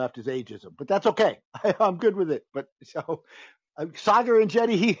bigotry left is ageism. But that's okay. I'm good with it. But so Sagar and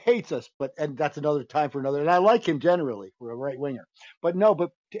Jetty, he hates us, and that's another time for another. And I like him generally for a right winger. But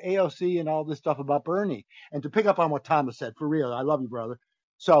to AOC and all this stuff about Bernie, and to pick up on what Thomas said, for real, I love you, brother.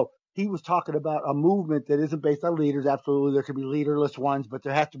 So he was talking about a movement that isn't based on leaders. Absolutely, there could be leaderless ones, but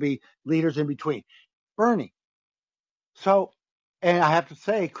there have to be leaders in between. Bernie. So, and I have to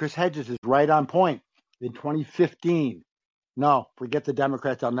say, Chris Hedges is right on point. In 2015, no, forget the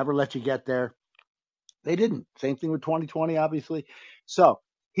Democrats. I'll never let you get there. They didn't. Same thing with 2020, obviously. So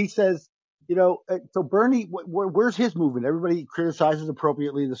he says, so Bernie, where's his movement? Everybody criticizes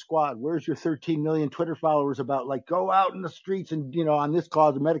appropriately the squad. Where's your 13 million Twitter followers about go out in the streets and, on this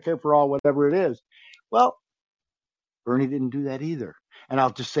cause of Medicare for all, whatever it is? Well, Bernie didn't do that either. And I'll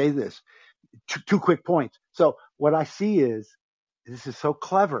just say this, two quick points. So what I see is, this is so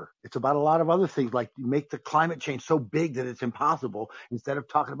clever. It's about a lot of other things, like you make the climate change so big that it's impossible instead of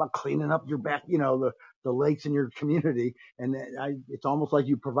talking about cleaning up your back, the lakes in your community. And it's almost like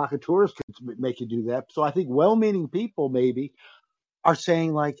you provocateurs could make you do that. So I think well-meaning people maybe are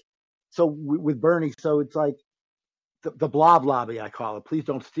saying with Bernie, so it's like the blob lobby, I call it. Please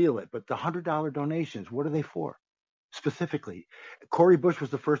don't steal it. But the $100 donations, what are they for? Specifically, Cori Bush was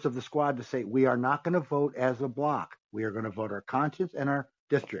the first of the squad to say, we are not going to vote as a block. We are going to vote our conscience and our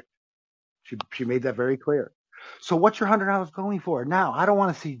district. She made that very clear. So what's your $100 going for? Now, I don't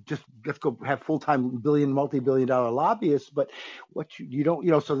want to see let's go have full-time multi-billion-dollar lobbyists, but what you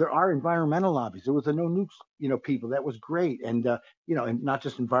don't, so there are environmental lobbies. There was a no nukes, people. That was great. And, and not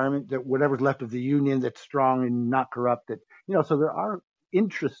just environment, that whatever's left of the union that's strong and not corrupt, that, so there are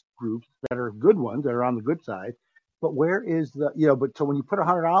interest groups that are good ones that are on the good side. But where is so when you put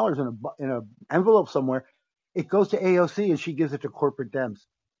 $100 in an envelope somewhere, it goes to AOC and she gives it to corporate Dems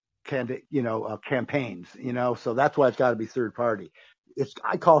campaigns, so that's why it's got to be third party.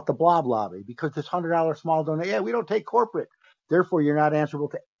 I call it the blob lobby because this $100 small donation, we don't take corporate. Therefore, you're not answerable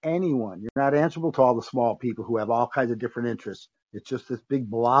to anyone. You're not answerable to all the small people who have all kinds of different interests. It's just this big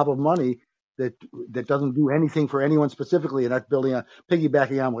blob of money that doesn't do anything for anyone specifically. And that's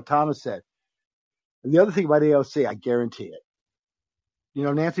piggybacking on what Thomas said. And the other thing about AOC, I guarantee it.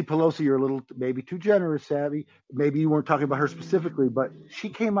 Nancy Pelosi, you're a little maybe too generous, Savvy. Maybe you weren't talking about her specifically, but she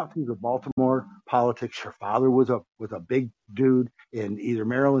came up through the Baltimore politics. Her father was a big dude in either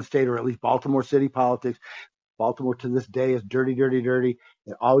Maryland State or at least Baltimore City politics. Baltimore to this day is dirty, dirty, dirty.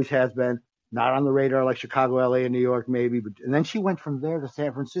 It always has been. Not on the radar like Chicago, LA, and New York, maybe. But and then she went from there to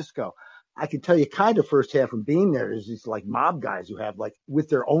San Francisco. I can tell you kind of firsthand from being there is these like mob guys who have like with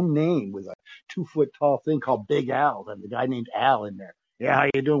their own name with a 2 foot tall thing called Big Al, and the guy named Al in there. Yeah, how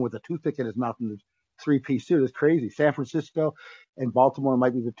you doing with a toothpick in his mouth and a 3-piece suit? It's crazy. San Francisco and Baltimore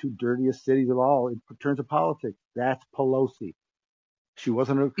might be the 2 dirtiest cities of all in terms of politics. That's Pelosi. She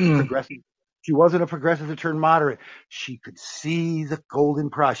wasn't a progressive. She wasn't a progressive to turn moderate. She could see the golden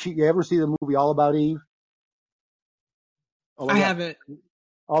prize. You ever see the movie All About Eve? I haven't.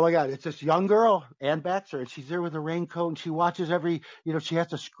 Oh my God, it's this young girl, Ann Baxter, and she's there with a raincoat, and she watches she has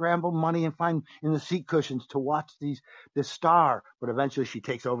to scramble money and find in the seat cushions to watch this star. But eventually she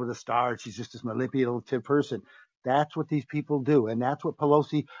takes over the star, and she's just this manipulative person. That's what these people do, and that's what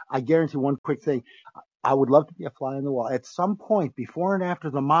Pelosi. I guarantee one quick thing. I would love to be a fly on the wall. At some point, before and after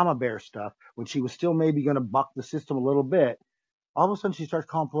the Mama Bear stuff, when she was still maybe going to buck the system a little bit, all of a sudden she starts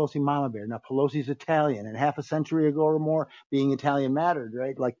calling Pelosi Mama Bear. Now, Pelosi's Italian, and half a century ago or more, being Italian mattered,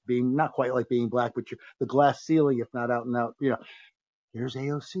 right? Like being, not quite like being black, but the glass ceiling, if not out and out, here's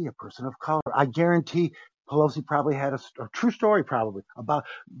AOC, a person of color. I guarantee Pelosi probably had a true story probably about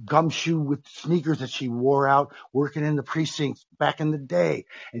gumshoe with sneakers that she wore out working in the precincts back in the day.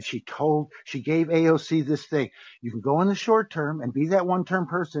 And she gave AOC this thing. You can go in the short term and be that one-term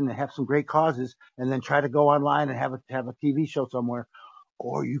person and have some great causes and then try to go online and have a TV show somewhere.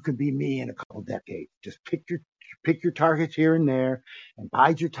 Or you could be me in a couple decades. Just pick your targets here and there and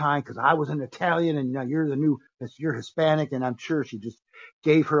bide your time, because I was an Italian and now you're Hispanic, and I'm sure she just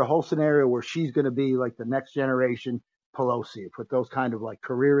gave her a whole scenario where she's going to be like the next generation Pelosi. Put those kind of like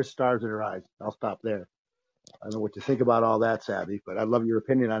careerist stars in her eyes. I'll stop there. I don't know what you think about all that, Savvy, but I'd love your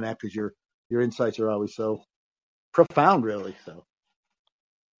opinion on that, because your insights are always so profound, really. So.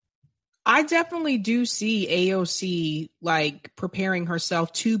 I definitely do see AOC like preparing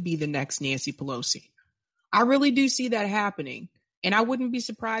herself to be the next Nancy Pelosi. I really do see that happening. And I wouldn't be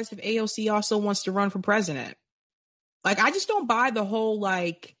surprised if AOC also wants to run for president. Like, I just don't buy the whole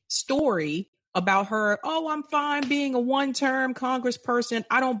like story about her. Oh, I'm fine being a one-term congressperson.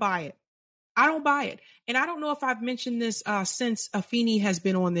 I don't buy it. And I don't know if I've mentioned this since Afeni has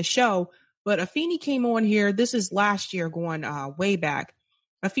been on this show, but Afeni came on here. This is last year, going way back.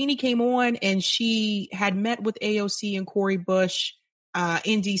 Afeni came on and she had met with AOC and Cori Bush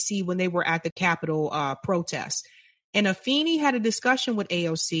in DC when they were at the Capitol protest. And Afeni had a discussion with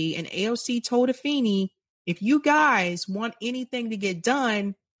AOC, and AOC told Afeni, if you guys want anything to get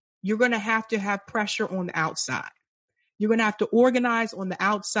done, you're going to have pressure on the outside. You're going to have to organize on the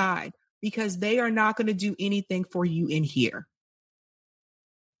outside, because they are not going to do anything for you in here.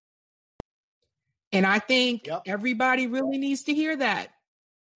 And I think everybody really needs to hear that.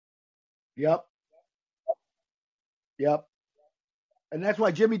 Yep. And that's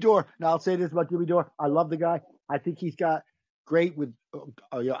why Jimmy Dore, now I'll say this about Jimmy Dore. I love the guy. I think he's got great with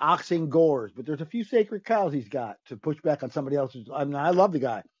oxen gores, but there's a few sacred cows he's got to push back on somebody else's. I mean, I love the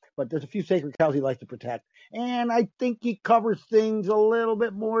guy, but there's a few sacred cows he likes to protect. And I think he covers things a little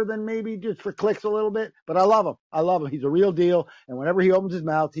bit more than maybe just for clicks a little bit, but I love him. He's a real deal. And whenever he opens his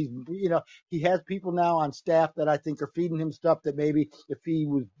mouth, he has people now on staff that I think are feeding him stuff that maybe if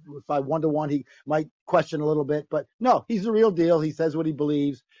I 1-to-1, he might question a little bit, but no, he's the real deal. He says what he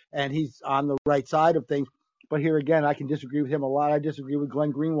believes, and he's on the right side of things. But here again, I can disagree with him a lot. I disagree with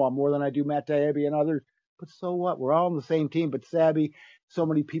Glenn Greenwald more than I do Matt Taibbi and others. But so what? We're all on the same team. But Sabby, so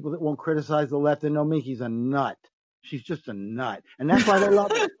many people that won't criticize the left, and Nomiki's a nut. She's just a nut. And that's why they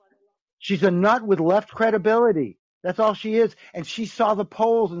love her. She's a nut with left credibility. That's all she is. And she saw the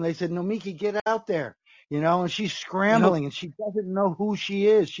polls, and they said, Nomiki, get out there. And she's scrambling, and she doesn't know who she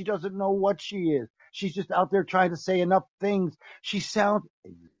is. She doesn't know what she is. She's just out there trying to say enough things. She sounds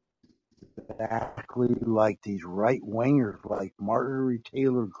exactly like these right-wingers like Marjorie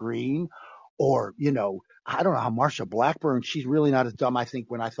Taylor Greene, or, I don't know how Marsha Blackburn, she's really not as dumb, I think,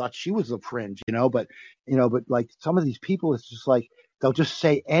 when I thought she was the fringe, but like some of these people, it's just like, they'll just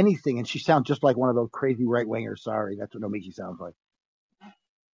say anything, and she sounds just like one of those crazy right-wingers. Sorry, that's what Nomiki sounds like.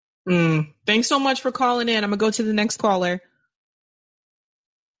 Thanks so much for calling in. I'm going to go to the next caller.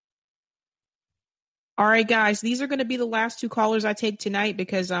 All right, guys, these are going to be the last 2 callers I take tonight,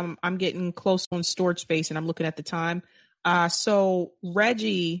 because I'm getting close on storage space and I'm looking at the time. So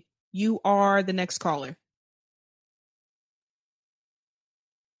Reggie, you are the next caller.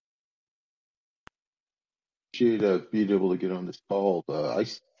 Appreciate being able to get on this call.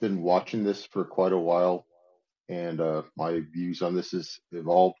 I've been watching this for quite a while, and my views on this has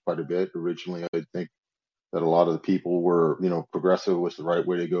evolved quite a bit. Originally, I think that a lot of the people were, progressive was the right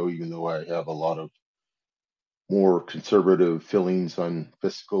way to go, even though I have a lot of more conservative feelings on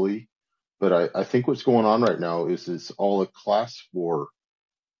fiscally. But I think what's going on right now is it's all a class war,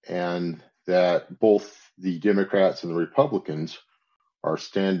 and that both the Democrats and the Republicans are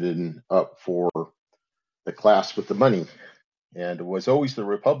standing up for the class with the money. And it was always the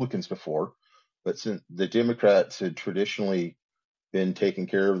Republicans before, but since the Democrats had traditionally been taking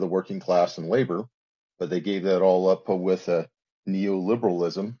care of the working class and labor, but they gave that all up with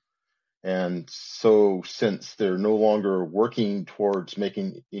neoliberalism. And so since they're no longer working towards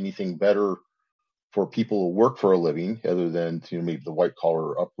making anything better for people who work for a living, other than maybe the white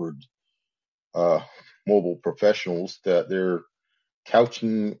collar upward mobile professionals, that they're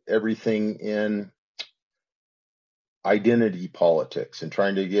couching everything in identity politics and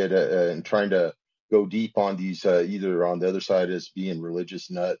trying to get and trying to go deep on these either on the other side as being religious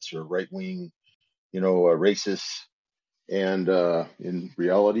nuts or right wing, racists. And in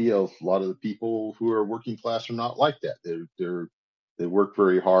reality, a lot of the people who are working class are not like that. They work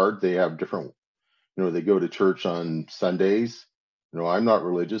very hard. They have different, they go to church on Sundays. I'm not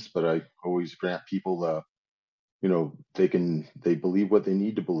religious, but I always grant people they believe what they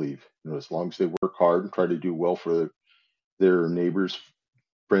need to believe. As long as they work hard and try to do well for their neighbors,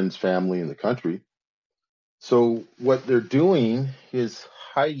 friends, family, and the country. So what they're doing is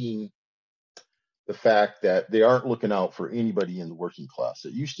hiding the fact that they aren't looking out for anybody in the working class.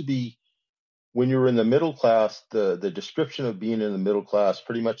 It used to be when you were in the middle class, the description of being in the middle class,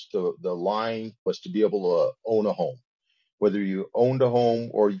 pretty much the line was to be able to own a home, whether you owned a home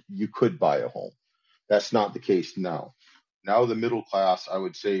or you could buy a home. That's not the case now. Now the middle class, I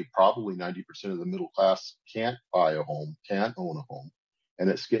would say probably 90% of the middle class can't buy a home, can't own a home. And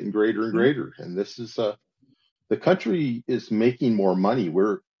it's getting greater and greater. And this is the country is making more money.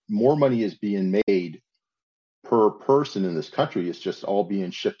 More money is being made per person in this country. It's just all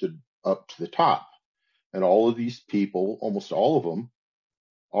being shifted up to the top. And all of these people, almost all of them,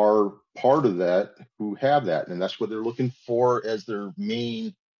 are part of that who have that. And that's what they're looking for as their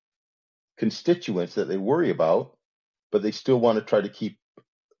main constituents that they worry about. But they still want to try to keep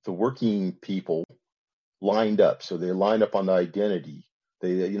the working people lined up. So they line up on the identity.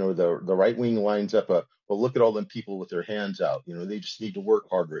 They, the right wing lines up well, look at all them people with their hands out. They just need to work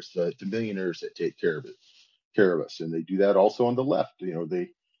harder. It's the millionaires that take care of us. And they do that also on the left. They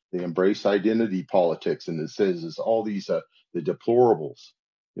embrace identity politics, and it says it's all these the deplorables.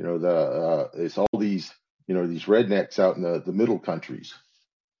 It's all these these rednecks out in the middle countries,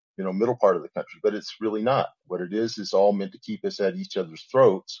 middle part of the country. But it's really not. What it is all meant to keep us at each other's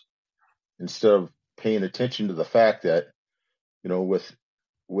throats instead of paying attention to the fact that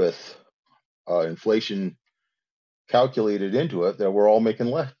with inflation calculated into it, that we're all making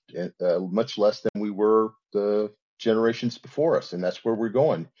less, much less than we were the generations before us. And that's where we're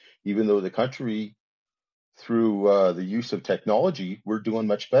going. Even though the country, through the use of technology, we're doing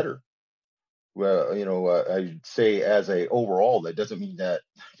much better. Well, I'd say as a overall, that doesn't mean that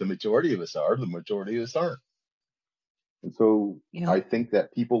the majority of us are. The majority of us aren't. And so I think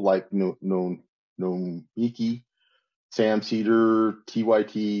that people like Nomiki, Sam Cedar,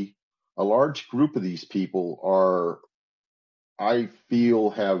 TYT, a large group of these people are, I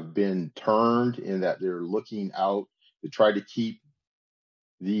feel, have been turned in that they're looking out to try to keep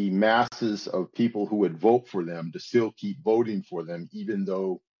the masses of people who would vote for them to still keep voting for them, even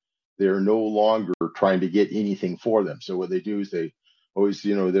though they're no longer trying to get anything for them. So what they do is they always,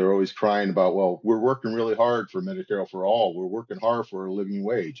 they're always crying about, well, we're working really hard for Medicare for all. We're working hard for a living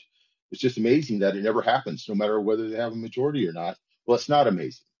wage. It's just amazing that it never happens, no matter whether they have a majority or not. Well, it's not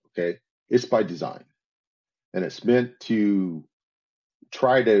amazing, okay? It's by design. And it's meant to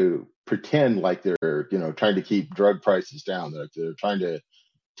try to pretend like they're, trying to keep drug prices down, that they're trying to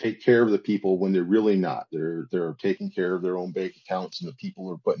take care of the people when they're really not. They're taking care of their own bank accounts, and the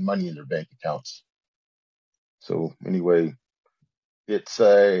people are putting money in their bank accounts. So anyway, it's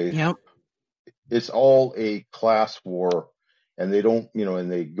all a class war, and they don't,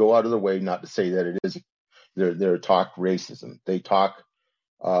 and they go out of their way not to say that it is. They're talk racism. They talk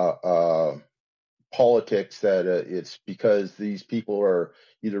politics, that it's because these people are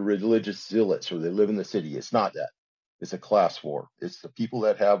either religious zealots or they live in the city. It's not that. It's a class war. It's the people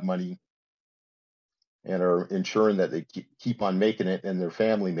that have money and are ensuring that they keep on making it and their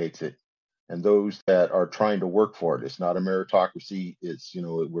family makes it, and those that are trying to work for it. It's not a meritocracy. It's,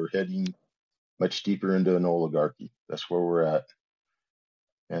 we're heading much deeper into an oligarchy. That's where we're at.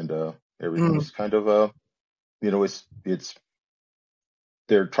 And everything's kind of, it's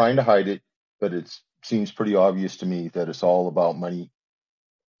they're trying to hide it, but it seems pretty obvious to me that it's all about money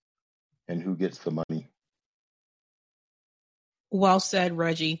and who gets the money. Well said,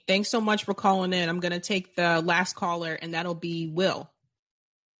 Reggie. Thanks so much for calling in. I'm going to take the last caller, and that'll be Will.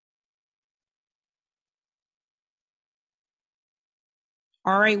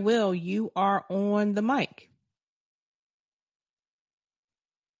 All right, Will, you are on the mic.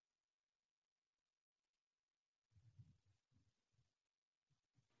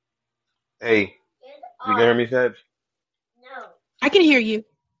 Hey, you can hear me, Fabs? I can hear you.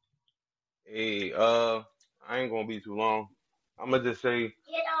 Hey, I ain't gonna be too long. I'm gonna just say,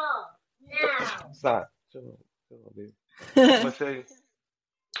 get off now. Stop. Chill out, baby. I'm gonna say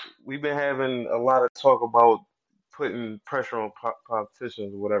we've been having a lot of talk about putting pressure on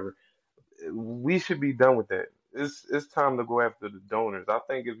politicians or whatever. We should be done with that. It's time to go after the donors. I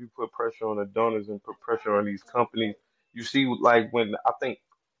think if you put pressure on the donors and put pressure on these companies, you see, like when I think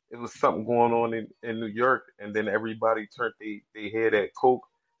it was something going on in New York, and then everybody turned they head at Coke,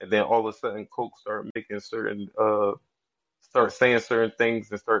 and then all of a sudden Coke started making start saying certain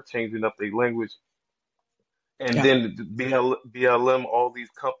things and start changing up their language. And Yeah. then BLM, all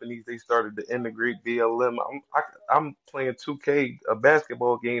these companies, they started to integrate BLM. I'm playing 2K, a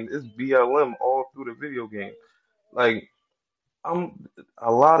basketball game. It's BLM all through the video game. Like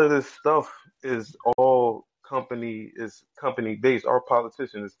a lot of this stuff is all company based. Our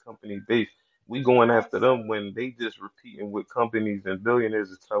politician is company based. We going after them when they just repeating what companies and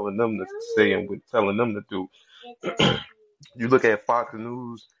billionaires is telling them to say and what telling them to do. You look at Fox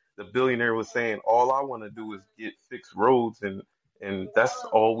News, the billionaire was saying, all I want to do is get fixed roads, and that's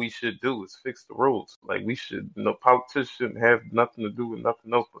all we should do is fix the roads. Like we should, politicians shouldn't have nothing to do with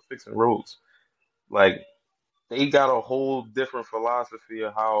nothing else but fixing roads. Like they got a whole different philosophy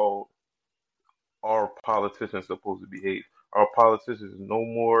of how our politicians supposed to behave. Our politicians no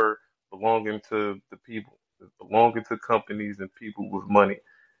more belonging to the people, it's belonging to companies and people with money.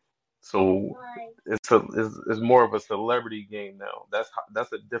 So it's more of a celebrity game now.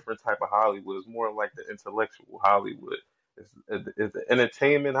 That's a different type of Hollywood. It's more like the intellectual Hollywood. It's the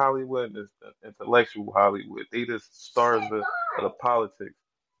entertainment Hollywood and it's the intellectual Hollywood. They just stars of the politics,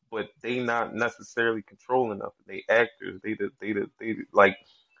 but they not necessarily controlling of it. They actors. They like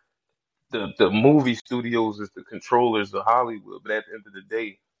the movie studios is the controllers of Hollywood. But at the end of the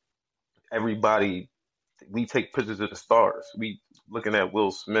day, everybody we take pictures of the stars. We looking at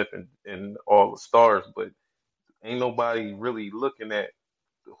Will Smith and all the stars, but ain't nobody really looking at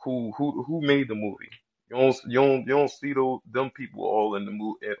who made the movie. You don't see them people all in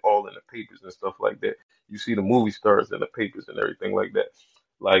the all in the papers and stuff like that. You see the movie stars in the papers and everything like that.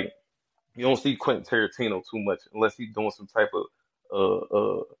 Like you don't see Quentin Tarantino too much unless he's doing some type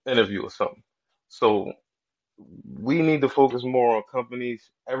of interview or something. So we need to focus more on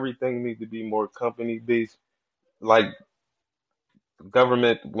companies. Everything needs to be more company based. Like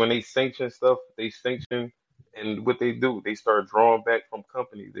government, when they sanction stuff, they sanction, and what they do, they start drawing back from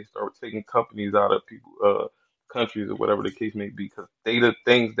companies. They start taking companies out of people, countries or whatever the case may be, because they the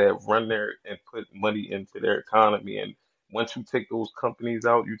things that run there and put money into their economy. And once you take those companies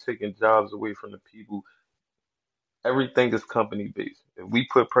out, you're taking jobs away from the people. Everything is company based. If we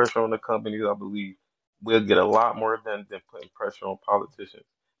put pressure on the companies, I believe we'll get a lot more done than putting pressure on politicians.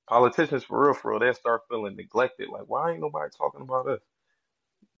 Politicians, for real, they start feeling neglected. Like, why ain't nobody talking about us?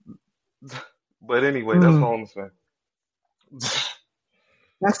 But anyway, that's all I'm saying.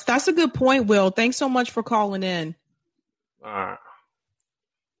 That's a good point, Will. Thanks so much for calling in. All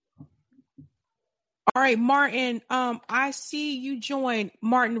right, Martin. I see you joined.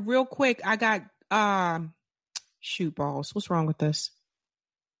 Martin, real quick, I got shoot balls. What's wrong with this?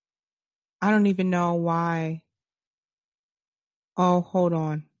 I don't even know why. Oh, hold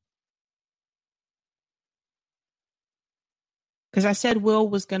on. Because I said Will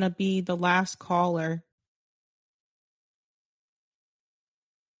was going to be the last caller.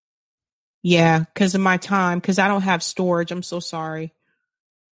 Yeah, because of my time, because I don't have storage. I'm so sorry.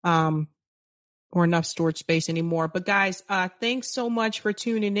 Or enough storage space anymore. But guys, thanks so much for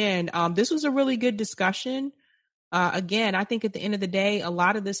tuning in. This was a really good discussion. Again, I think at the end of the day, a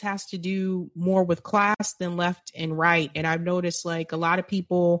lot of this has to do more with class than left and right. And I've noticed like a lot of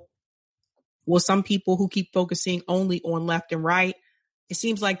people, some people who keep focusing only on left and right, it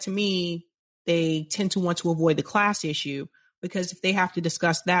seems like to me, they tend to want to avoid the class issue, because if they have to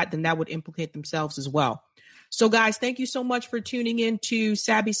discuss that, then that would implicate themselves as well. So guys, thank you so much for tuning in to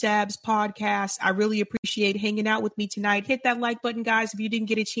Sabby Sab's podcast. I really appreciate hanging out with me tonight. Hit that like button, guys. If you didn't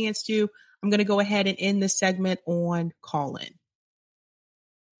get a chance to, I'm going to go ahead and end this segment on call-in.